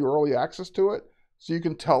giving you early access to it, so you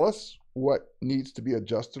can tell us what needs to be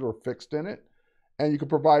adjusted or fixed in it. And you can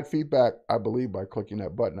provide feedback, I believe, by clicking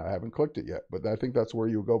that button. I haven't clicked it yet, but I think that's where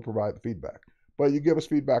you go provide the feedback. But you give us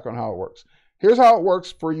feedback on how it works. Here's how it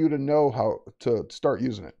works for you to know how to start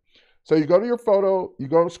using it. So you go to your photo, you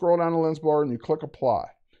go to scroll down the lens blur, and you click apply.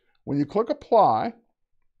 When you click apply,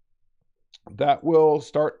 that will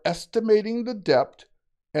start estimating the depth,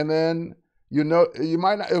 and then you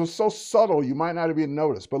might not, it was so subtle you might not have even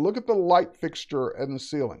noticed. But look at the light fixture in the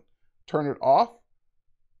ceiling. Turn it off,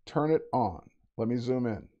 turn it on. Let me zoom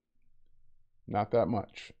in. Not that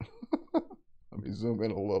much. Let me zoom in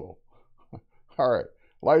a little. All right,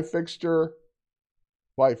 light fixture,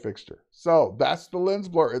 light fixture. So that's the lens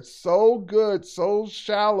blur. It's so good, so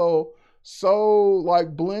shallow, so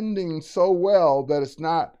like blending so well that it's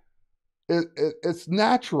not, it's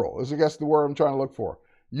natural is I guess the word I'm trying to look for.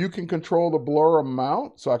 You can control the blur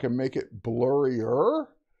amount, so I can make it blurrier.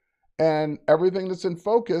 And everything that's in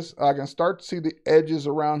focus, I can start to see the edges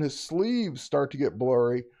around his sleeves start to get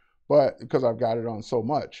blurry, but because I've got it on so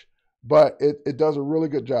much. But it does a really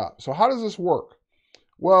good job. So how does this work?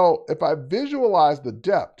 Well, if I visualize the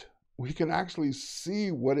depth, we can actually see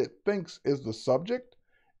what it thinks is the subject,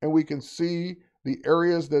 and we can see the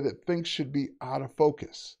areas that it thinks should be out of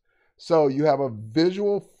focus. So you have a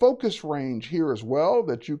visual focus range here as well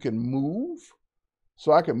that you can move.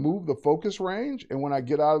 So I can move the focus range, and when I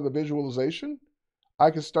get out of the visualization, I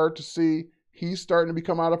can start to see he's starting to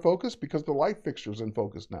become out of focus because the light fixture's in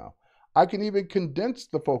focus now. I can even condense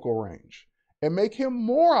the focal range and make him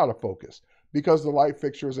more out of focus because the light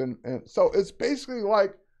fixture's in. So it's basically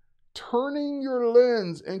like turning your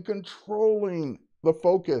lens and controlling the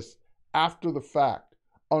focus after the fact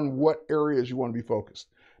on what areas you want to be focused.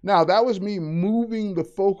 Now, that was me moving the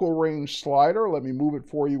focal range slider. Let me move it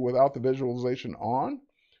for you without the visualization on.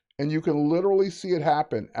 And you can literally see it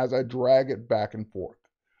happen as I drag it back and forth.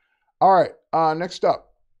 All right, next up.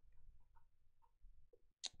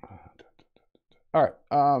 All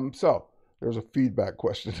right, so there's a feedback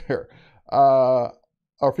question there,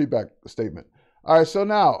 or feedback statement. All right, so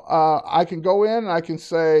now I can go in and I can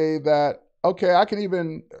say that, okay, I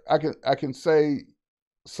can say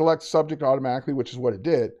select subject automatically, which is what it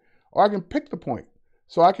did, or I can pick the point.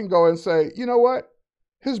 So I can go and say, you know what?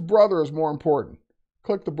 His brother is more important.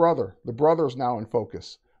 Click the brother. The brother is now in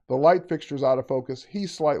focus. The light fixture is out of focus.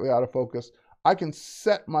 He's slightly out of focus. I can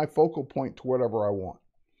set my focal point to whatever I want.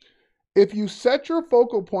 If you set your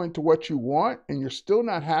focal point to what you want and you're still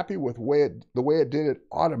not happy with the way it did it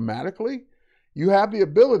automatically, you have the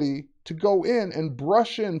ability to go in and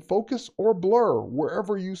brush in focus or blur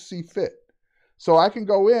wherever you see fit. So I can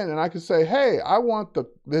go in and I can say, hey, I want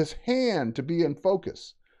this hand to be in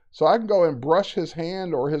focus. So I can go and brush his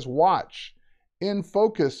hand or his watch in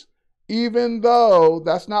focus, even though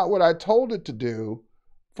that's not what I told it to do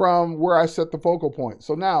from where I set the focal point.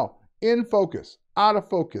 So now, in focus, out of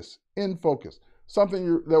focus, in focus.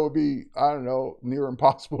 Something that would be, I don't know, near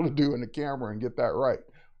impossible to do in the camera and get that right.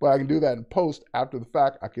 But I can do that in post after the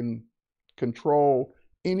fact. I can control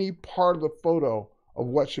any part of the photo of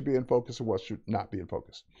what should be in focus and what should not be in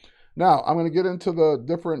focus. Now, I'm going to get into the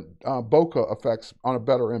different bokeh effects on a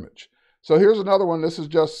better image. So here's another one. This is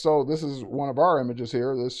this is one of our images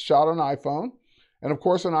here. This shot on iPhone. And of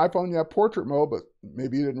course, on iPhone, you have portrait mode, but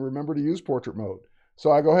maybe you didn't remember to use portrait mode.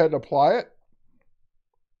 So I go ahead and apply it.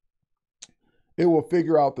 It will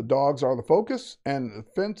figure out the dogs are the focus, and the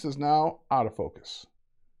fence is now out of focus.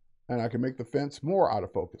 And I can make the fence more out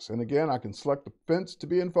of focus. And again, I can select the fence to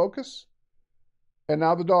be in focus. And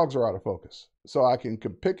now the dogs are out of focus. So I can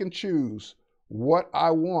pick and choose what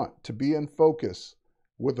I want to be in focus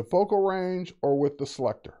with the focal range or with the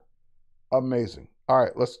selector. Amazing. All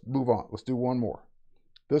right, let's move on. Let's do one more.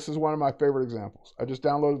 This is one of my favorite examples. I just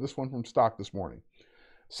downloaded this one from stock this morning.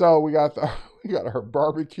 So we got our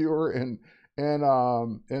barbecuer in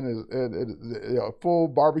full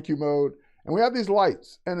barbecue mode, and we have these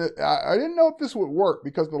lights. And I didn't know if this would work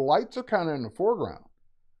because the lights are kind of in the foreground.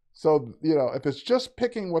 So, if it's just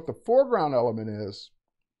picking what the foreground element is,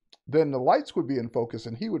 then the lights would be in focus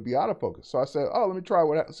and he would be out of focus. So I said, oh, let me try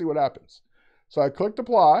see what happens. So I clicked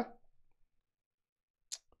apply,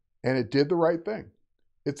 and it did the right thing.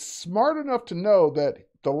 It's smart enough to know that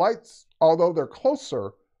the lights, although they're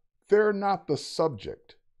closer, they're not the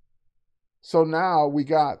subject. So now we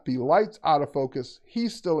got the lights out of focus.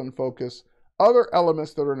 He's still in focus. Other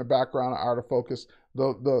elements that are in the background are out of focus.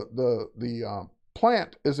 The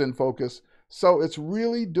plant is in focus. So it's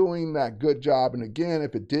really doing that good job. And again,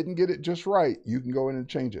 if it didn't get it just right, you can go in and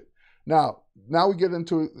change it. Now we get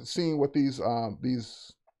into seeing what these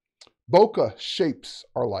bokeh shapes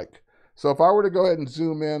are like. So if I were to go ahead and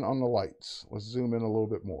zoom in on the lights, let's zoom in a little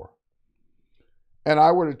bit more. And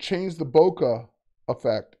I were to change the bokeh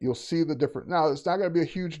effect, you'll see the difference. Now, it's not going to be a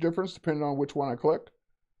huge difference depending on which one I click.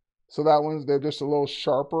 So that one's, they're just a little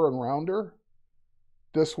sharper and rounder.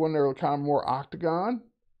 This one, they're kind of more octagon.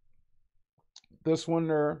 This one,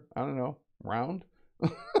 they're, I don't know, round.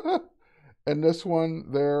 And this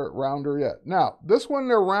one, they're rounder yet. Now, this one,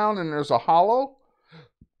 they're round and there's a hollow,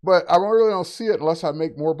 but I really don't see it unless I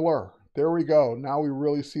make more blur. There we go. Now we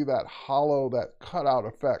really see that hollow, that cutout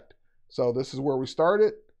effect. So this is where we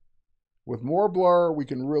started. With more blur, we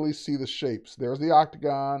can really see the shapes. There's the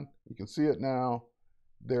octagon. You can see it now.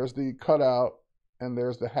 There's the cutout, and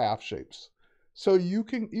there's the half shapes. So you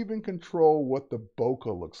can even control what the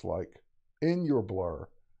bokeh looks like in your blur.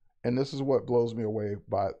 And this is what blows me away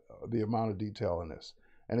by the amount of detail in this.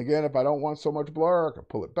 And again, if I don't want so much blur, I can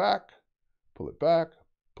pull it back, pull it back,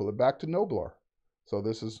 pull it back to no blur. So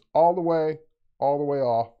this is all the way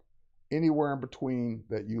off, anywhere in between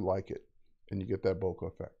that you like it. And you get that bokeh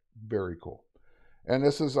effect. Very cool. And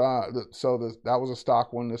this is, that was a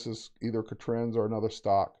stock one. This is either Katrin's or another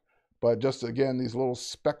stock. But just again, these little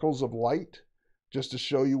speckles of light, just to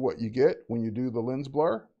show you what you get when you do the lens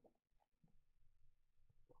blur.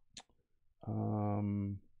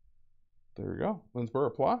 There you go. Lens blur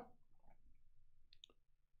apply.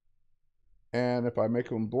 And if I make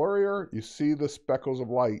them blurrier, you see the speckles of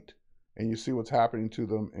light and you see what's happening to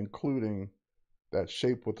them, including that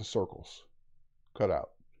shape with the circles cut out.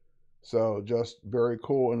 So just very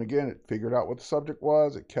cool. And again, it figured out what the subject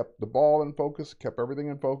was. It kept the ball in focus, kept everything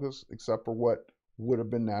in focus, except for what would have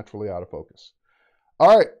been naturally out of focus.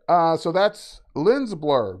 All right, so that's lens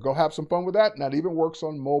blur. Go have some fun with that. And that even works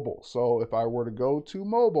on mobile. So if I were to go to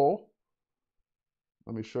mobile,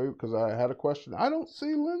 let me show you, because I had a question. I don't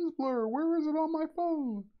see lens blur. Where is it on my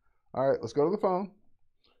phone? All right, let's go to the phone.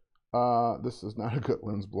 This is not a good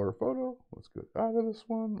lens blur photo. Let's get out of this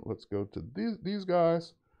one. Let's go to these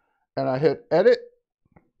guys. And I hit edit.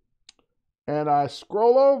 And I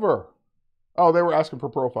scroll over. Oh, they were asking for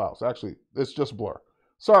profiles. Actually, it's just blur.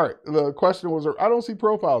 Sorry, the question was, I don't see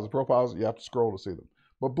profiles. The profiles, you have to scroll to see them.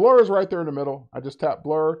 But blur is right there in the middle. I just tap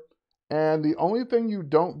blur. And the only thing you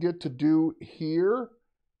don't get to do here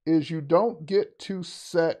is you don't get to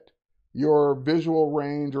set your visual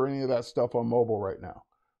range or any of that stuff on mobile right now.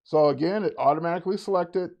 So again, it automatically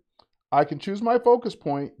selected. I can choose my focus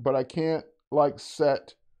point, but I can't like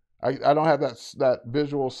set, I don't have that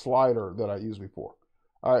visual slider that I used before.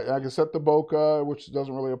 All right, I can set the bokeh, which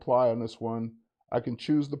doesn't really apply on this one. I can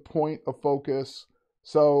choose the point of focus.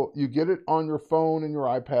 So you get it on your phone and your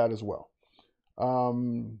iPad as well.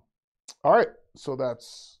 All right, so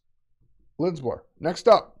that's lens blur. Next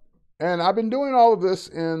up, and I've been doing all of this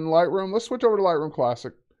in Lightroom. Let's switch over to Lightroom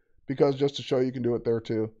Classic, because just to show you can do it there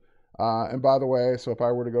too. And by the way, so if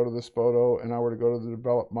I were to go to this photo and I were to go to the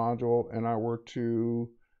develop module and I were to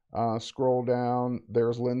scroll down,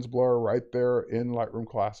 there's lens blur right there in Lightroom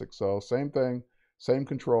Classic. So same thing, same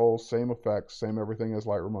controls, same effects, same everything as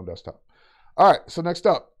Lightroom on desktop. All right, so next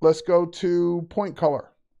up, let's go to point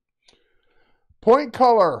color. Point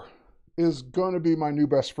color is going to be my new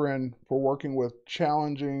best friend for working with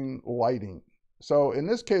challenging lighting. So in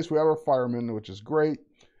this case, we have a fireman, which is great.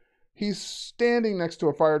 He's standing next to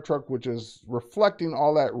a fire truck, which is reflecting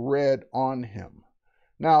all that red on him.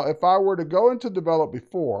 Now, if I were to go into develop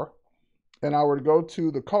before, and I were to go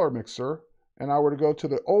to the color mixer, and I were to go to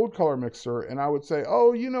the old color mixer, and I would say,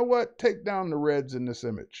 oh, you know what? Take down the reds in this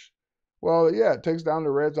image. Well, yeah, it takes down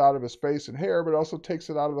the reds out of his face and hair, but also takes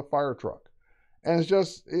it out of the fire truck. And it's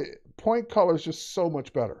just, point color is just so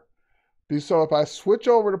much better. So if I switch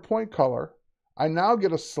over to point color, I now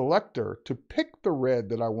get a selector to pick the red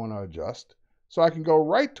that I want to adjust. So I can go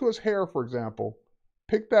right to his hair, for example,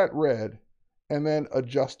 pick that red, and then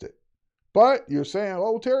adjust it. But you're saying,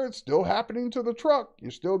 oh, Terry, it's still happening to the truck.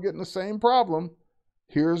 You're still getting the same problem.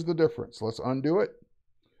 Here's the difference. Let's undo it.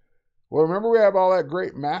 Well, remember we have all that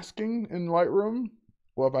great masking in Lightroom?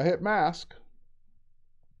 Well, if I hit mask,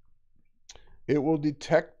 it will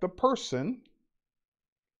detect the person.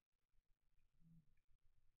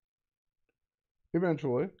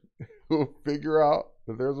 Eventually, it will figure out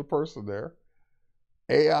that there's a person there.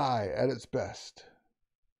 AI at its best.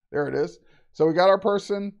 There it is. So we got our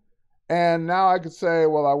person. And now I could say,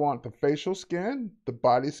 well, I want the facial skin, the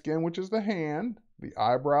body skin, which is the hand, the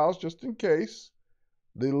eyebrows, just in case,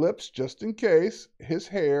 the lips, just in case, his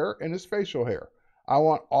hair, and his facial hair. I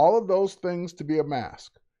want all of those things to be a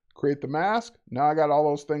mask. Create the mask. Now I got all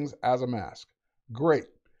those things as a mask. Great.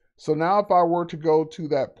 So now if I were to go to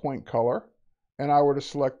that point color, and I were to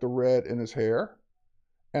select the red in his hair,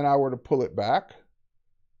 and I were to pull it back,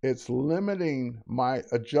 it's limiting my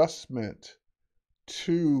adjustment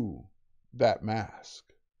to that mask.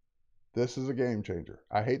 This is a game changer.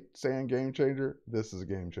 I hate saying game changer. This is a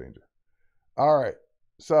game changer. All right.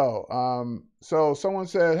 So someone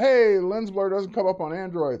said, hey, lens blur doesn't come up on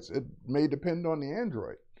Androids. It may depend on the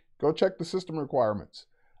Android. Go check the system requirements.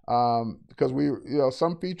 Because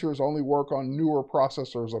some features only work on newer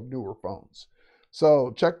processors of newer phones.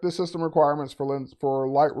 So check the system requirements for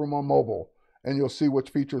Lightroom on mobile, and you'll see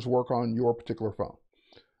which features work on your particular phone.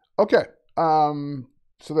 Okay.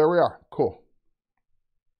 So there we are. Cool.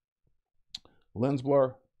 Lens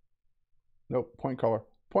blur. Nope. Point color.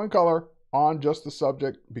 Point color on just the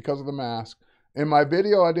subject because of the mask. In my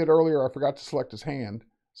video I did earlier, I forgot to select his hand,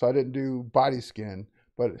 so I didn't do body skin.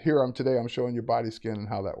 But here today I'm showing you body skin and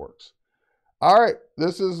how that works. All right.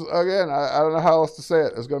 This is, again, I don't know how else to say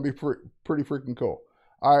it. It's going to be pretty freaking cool.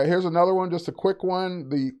 All right. Here's another one, just a quick one.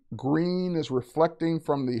 The green is reflecting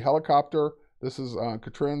from the helicopter. This is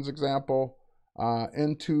Katrin's example.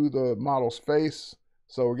 Into the model's face.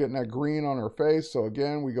 So we're getting that green on her face. So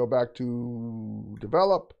again, we go back to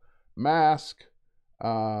develop, mask.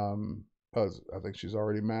 I think she's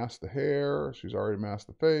already masked the hair. She's already masked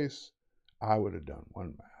the face. I would have done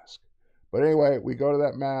one mask. But anyway, we go to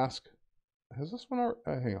that mask. Has this one,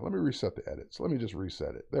 hang on, let me reset the edits. Let me just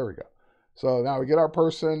reset it. There we go. So now we get our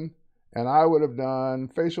person, and I would have done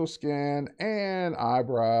facial skin and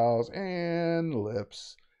eyebrows and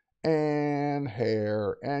lips and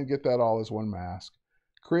hair, and get that all as one mask.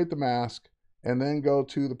 Create the mask, and then go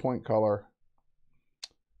to the point color,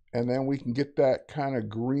 and then we can get that kind of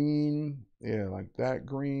green, yeah, like that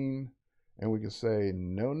green, and we can say,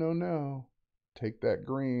 no, no, no, take that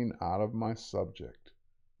green out of my subject.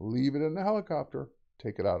 Leave it in the helicopter,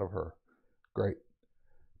 take it out of her. Great.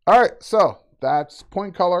 All right, so that's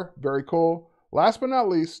point color, very cool. Last but not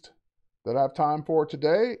least, that I have time for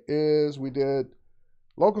today is we did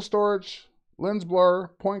local storage, lens blur,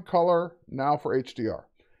 point color, now for HDR.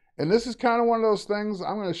 And this is kind of one of those things,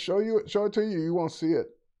 I'm going to show it to you, you won't see it.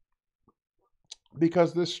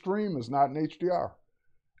 Because this stream is not in HDR.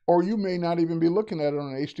 Or you may not even be looking at it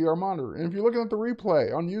on an HDR monitor. And if you're looking at the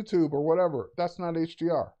replay on YouTube or whatever, that's not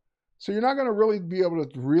HDR. So you're not going to really be able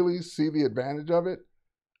to really see the advantage of it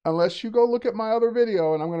unless you go look at my other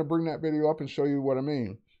video, and I'm going to bring that video up and show you what I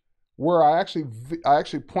mean. Where I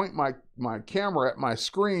actually point my camera at my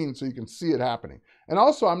screen so you can see it happening. And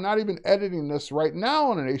also, I'm not even editing this right now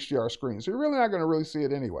on an HDR screen, so you're really not going to really see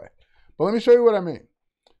it anyway. But let me show you what I mean.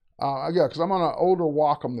 Yeah, because I'm on an older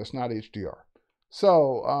Wacom that's not HDR.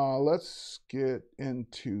 So let's get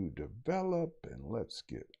into develop, and let's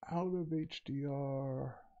get out of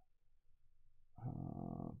HDR.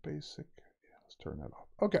 Basic. Yeah, let's turn that off.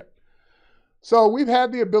 Okay. So we've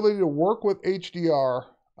had the ability to work with HDR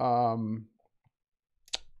for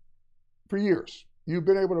years. You've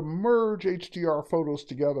been able to merge HDR photos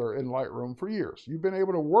together in Lightroom for years. You've been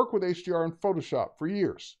able to work with HDR in Photoshop for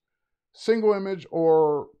years. Single image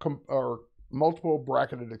or multiple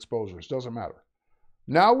bracketed exposures, doesn't matter.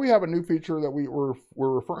 Now we have a new feature that we're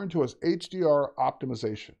referring to as HDR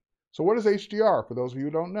optimization. So what is HDR, for those of you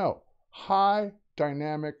who don't know? high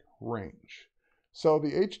dynamic range. So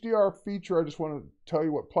the HDR feature, I just want to tell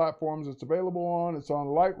you what platforms it's available on. It's on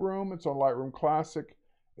Lightroom, it's on Lightroom Classic,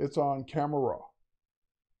 it's on Camera Raw.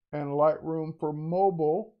 And Lightroom for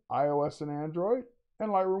mobile, iOS and Android,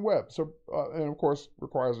 and Lightroom Web. So, and of course,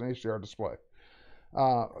 requires an HDR display.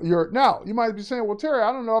 Now, you might be saying, well, Terry,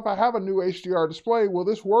 I don't know if I have a new HDR display. Will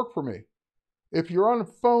this work for me? If you're on a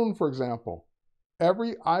phone, for example,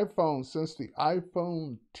 every iPhone since the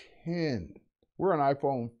iPhone 10, we're on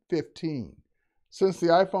iPhone 15, since the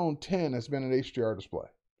iPhone 10 has been an HDR display.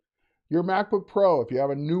 Your MacBook Pro, if you have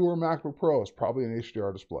a newer MacBook Pro, is probably an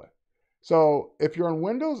HDR display. So if you're on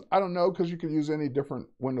Windows, I don't know, because you could use any different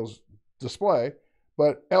Windows display,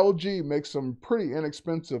 but LG makes some pretty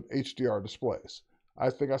inexpensive HDR displays. I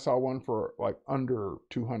think I saw one for like under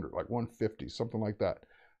 200, like 150, something like that.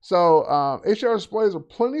 So HDR displays are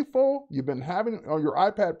plentiful. You've been having, on your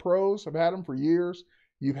iPad Pros, have had them for years.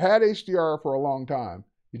 You've had HDR for a long time.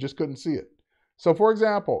 You just couldn't see it. So for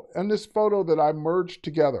example, in this photo that I merged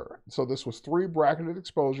together, so this was 3 bracketed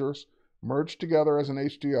exposures merged together as an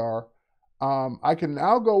HDR, I can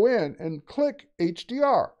now go in and click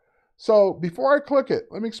HDR. So before I click it,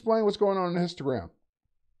 let me explain what's going on in the histogram.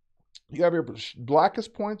 You have your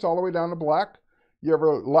blackest points all the way down to black. You have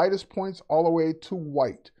your lightest points all the way to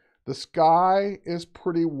white. The sky is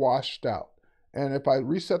pretty washed out. And if I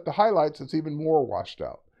reset the highlights, it's even more washed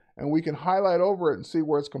out. And we can highlight over it and see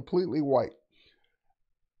where it's completely white.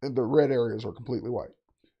 And the red areas are completely white.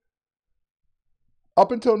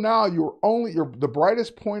 Up until now, the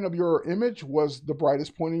brightest point of your image was the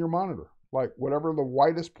brightest point of your monitor. Like whatever the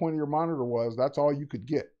whitest point of your monitor was, that's all you could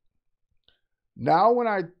get. Now when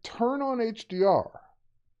I turn on HDR,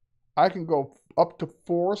 I can go up to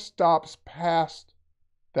 4 stops past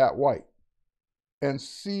that white and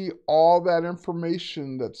see all that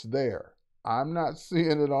information that's there. I'm not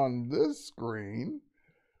seeing it on this screen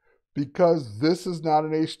because this is not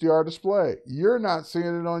an HDR display. You're not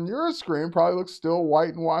seeing it on your screen. Probably looks still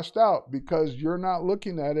white and washed out because you're not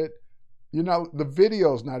looking at it. The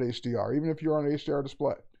video's not HDR, even if you're on an HDR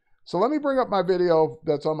display. So let me bring up my video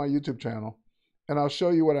that's on my YouTube channel, and I'll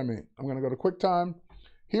show you what I mean. I'm going to go to QuickTime.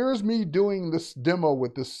 Here's me doing this demo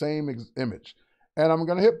with the same image. And I'm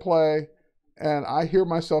going to hit play, and I hear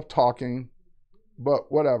myself talking, but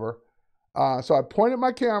whatever. So I point at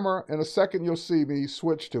my camera. In a second, you'll see me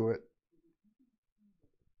switch to it.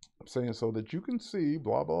 I'm saying so that you can see,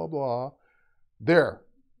 blah, blah, blah. There.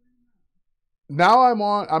 Now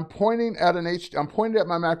I'm pointing at I'm pointing at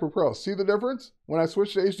my MacBook Pro. See the difference when I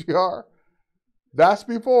switch to HDR? That's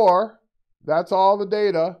before. That's all the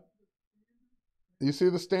data. You see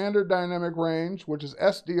the standard dynamic range, which is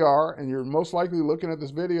SDR, and you're most likely looking at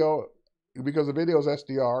this video because the video is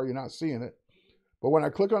SDR. You're not seeing it. But when I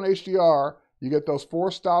click on HDR, you get those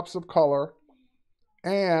 4 stops of color.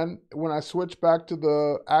 And when I switch back to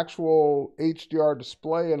the actual HDR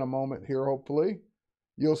display in a moment here, hopefully,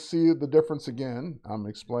 you'll see the difference again. I'm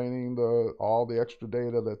explaining all the extra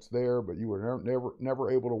data that's there, but you were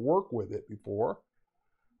never able to work with it before.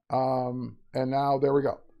 And now there we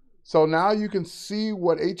go. So now you can see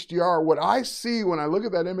what I see when I look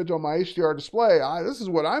at that image on my HDR display. This is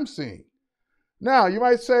what I'm seeing. Now, you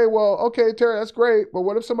might say, well, okay, Terry, that's great, but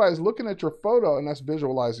what if somebody's looking at your photo and that's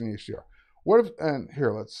visualizing HDR? What if, and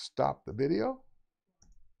here, let's stop the video.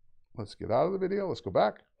 Let's get out of the video. Let's go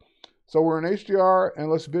back. So we're in HDR, and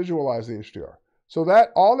let's visualize the HDR. So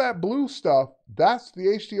all that blue stuff, that's the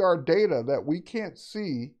HDR data that we can't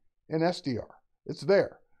see in SDR. It's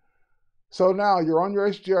there. So now you're on your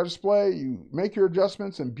HDR display, you make your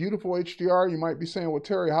adjustments in beautiful HDR. You might be saying, well,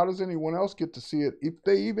 Terry, how does anyone else get to see it if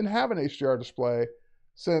they even have an HDR display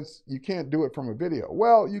since you can't do it from a video?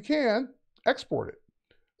 Well, you can export it.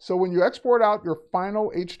 So when you export out your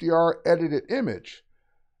final HDR edited image,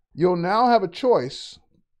 you'll now have a choice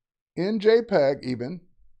in JPEG even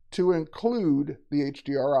to include the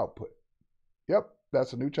HDR output. Yep,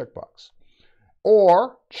 that's a new checkbox.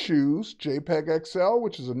 Or choose JPEG XL,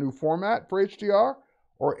 which is a new format for HDR,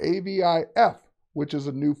 or AVIF, which is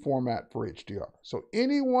a new format for HDR. So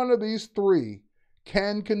any one of these 3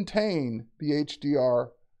 can contain the HDR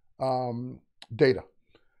data.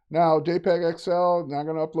 Now, JPEG XL, not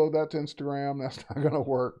going to upload that to Instagram. That's not going to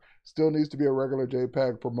work. Still needs to be a regular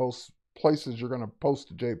JPEG for most places you're going to post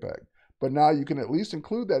a JPEG. But now you can at least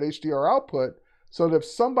include that HDR output so that if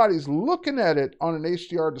somebody's looking at it on an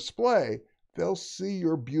HDR display, they'll see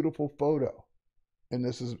your beautiful photo. And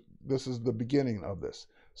this is the beginning of this.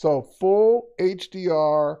 So full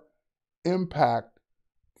HDR impact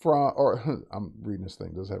I'm reading this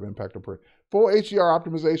thing, does it have impact or print? Full HDR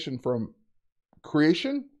optimization from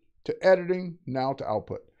creation to editing, now to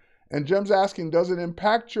output. And Jim's asking, does it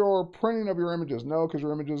impact your printing of your images? No, because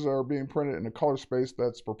your images are being printed in a color space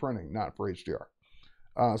that's for printing, not for HDR.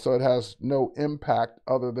 So it has no impact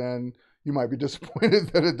other than you might be disappointed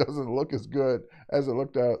that it doesn't look as good as it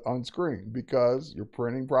looked at on screen because your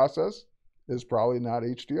printing process is probably not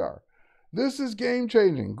HDR. This is game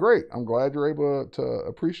changing. Great. I'm glad you're able to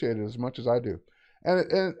appreciate it as much as I do.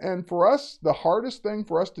 And for us, the hardest thing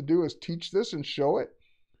for us to do is teach this and show it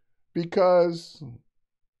because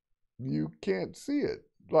you can't see it.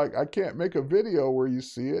 Like I can't make a video where you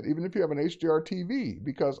see it, even if you have an HDR TV,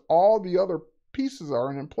 because all the other pieces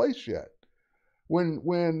aren't in place yet.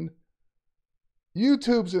 When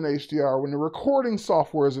YouTube's in HDR, when the recording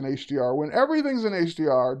software is in HDR, when everything's in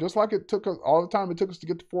HDR, just like it took us all the time it took us to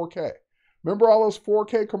get to 4K. Remember all those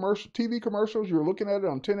 4K TV commercials? You were looking at it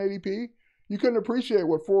on 1080p. You couldn't appreciate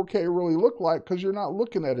what 4K really looked like because you're not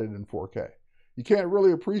looking at it in 4K. You can't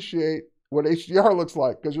really appreciate what HDR looks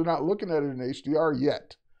like because you're not looking at it in HDR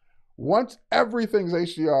yet. Once everything's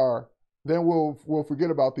HDR, then we'll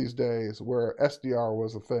forget about these days where SDR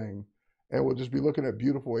was a thing, and we'll just be looking at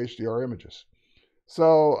beautiful HDR images.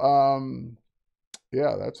 So,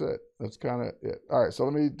 yeah, that's it. That's kind of it. All right, so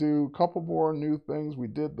let me do a couple more new things. We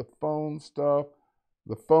did the phone stuff.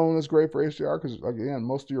 The phone is great for HDR because, again,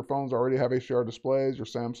 most of your phones already have HDR displays. Your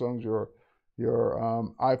Samsungs, your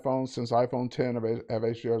iPhones, since iPhone 10 have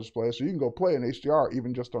HDR displays. So you can go play in HDR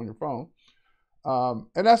even just on your phone.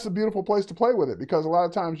 And that's a beautiful place to play with it because a lot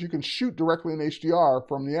of times you can shoot directly in HDR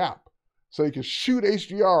from the app. So you can shoot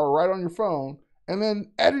HDR right on your phone and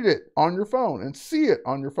then edit it on your phone and see it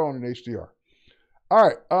on your phone in HDR. All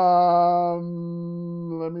right,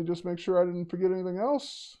 let me just make sure I didn't forget anything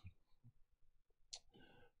else.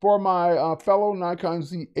 For my fellow Nikon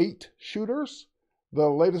Z8 shooters, the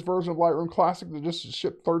latest version of Lightroom Classic that just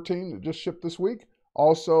shipped 13, that just shipped this week,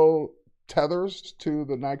 also tethers to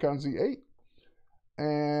the Nikon Z8.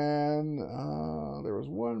 And there was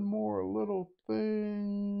one more little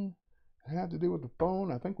thing. It had to do with the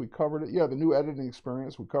phone. I think we covered it. Yeah, the new editing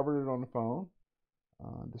experience. We covered it on the phone.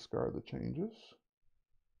 Discard the changes.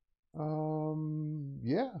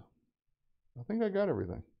 Yeah, I think I got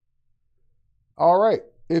everything. All right.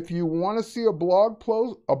 If you want to see a blog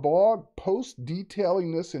post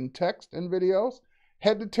detailing this in text and videos,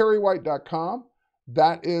 head to terrywhite.com.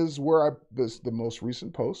 That is where this is the most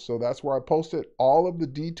recent post. So that's where I posted all of the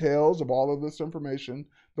details of all of this information,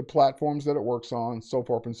 the platforms that it works on, so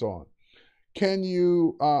forth and so on. Can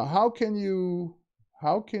you, how can you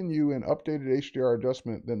in updated HDR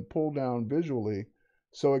adjustment then pull down visually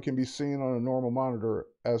so it can be seen on a normal monitor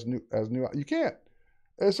as new? You can't.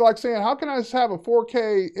 It's like saying, how can I just have a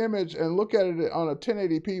 4K image and look at it on a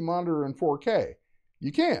 1080p monitor in 4K?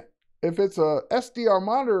 You can't. If it's a SDR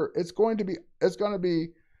monitor, it's going to be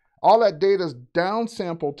all that data is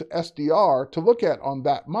downsampled to SDR to look at on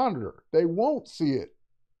that monitor. They won't see it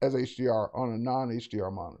as HDR on a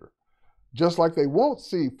non-HDR monitor. Just like they won't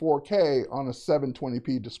see 4K on a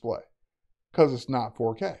 720p display because it's not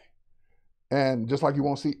 4K. And just like you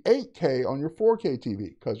won't see 8K on your 4K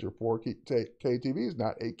TV because your 4K TV is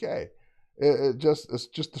not 8K. It's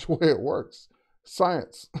just the way it works.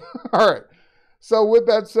 Science. All right. So with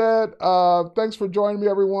that said, thanks for joining me,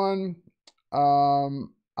 everyone.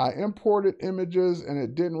 I imported images and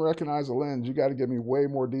it didn't recognize a lens. You got to give me way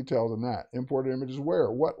more detail than that. Imported images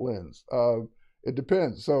where? What lens? It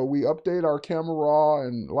depends. So we update our Camera Raw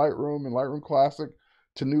and Lightroom Classic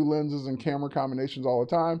to new lenses and camera combinations all the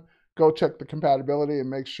time. Go check the compatibility and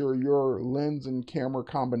make sure your lens and camera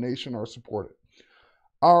combination are supported.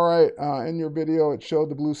 All right, in your video, it showed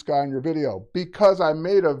the blue sky in your video because I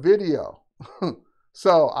made a video.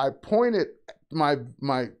 So I pointed my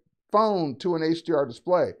phone to an HDR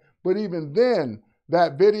display. But even then,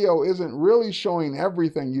 that video isn't really showing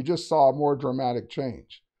everything. You just saw a more dramatic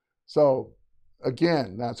change. So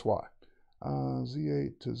again, that's why.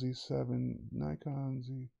 Z8 to Z7, Nikon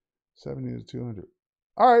Z70 to 200.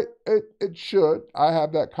 All right, it should. I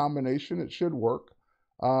have that combination. It should work.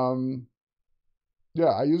 Yeah,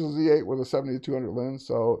 I use a Z8 with a 70-200 lens,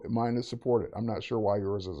 so mine is supported. I'm not sure why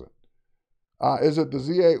yours isn't. Is it the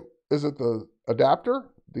Z8? Is it the adapter,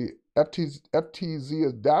 the FTZ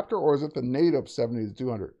adapter, or is it the native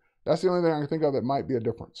 70-200? That's the only thing I can think of that might be a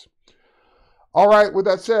difference. All right, with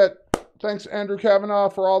that said, thanks, Andrew Kavanaugh,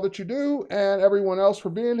 for all that you do, and everyone else for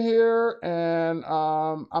being here, and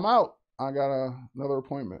I'm out. I got another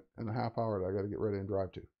appointment in a half hour that I got to get ready and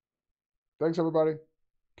drive to. Thanks, everybody.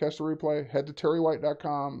 Catch the replay. Head to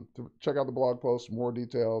terrywhite.com to check out the blog post, more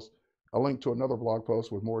details. A link to another blog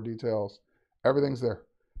post with more details. Everything's there.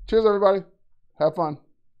 Cheers, everybody. Have fun.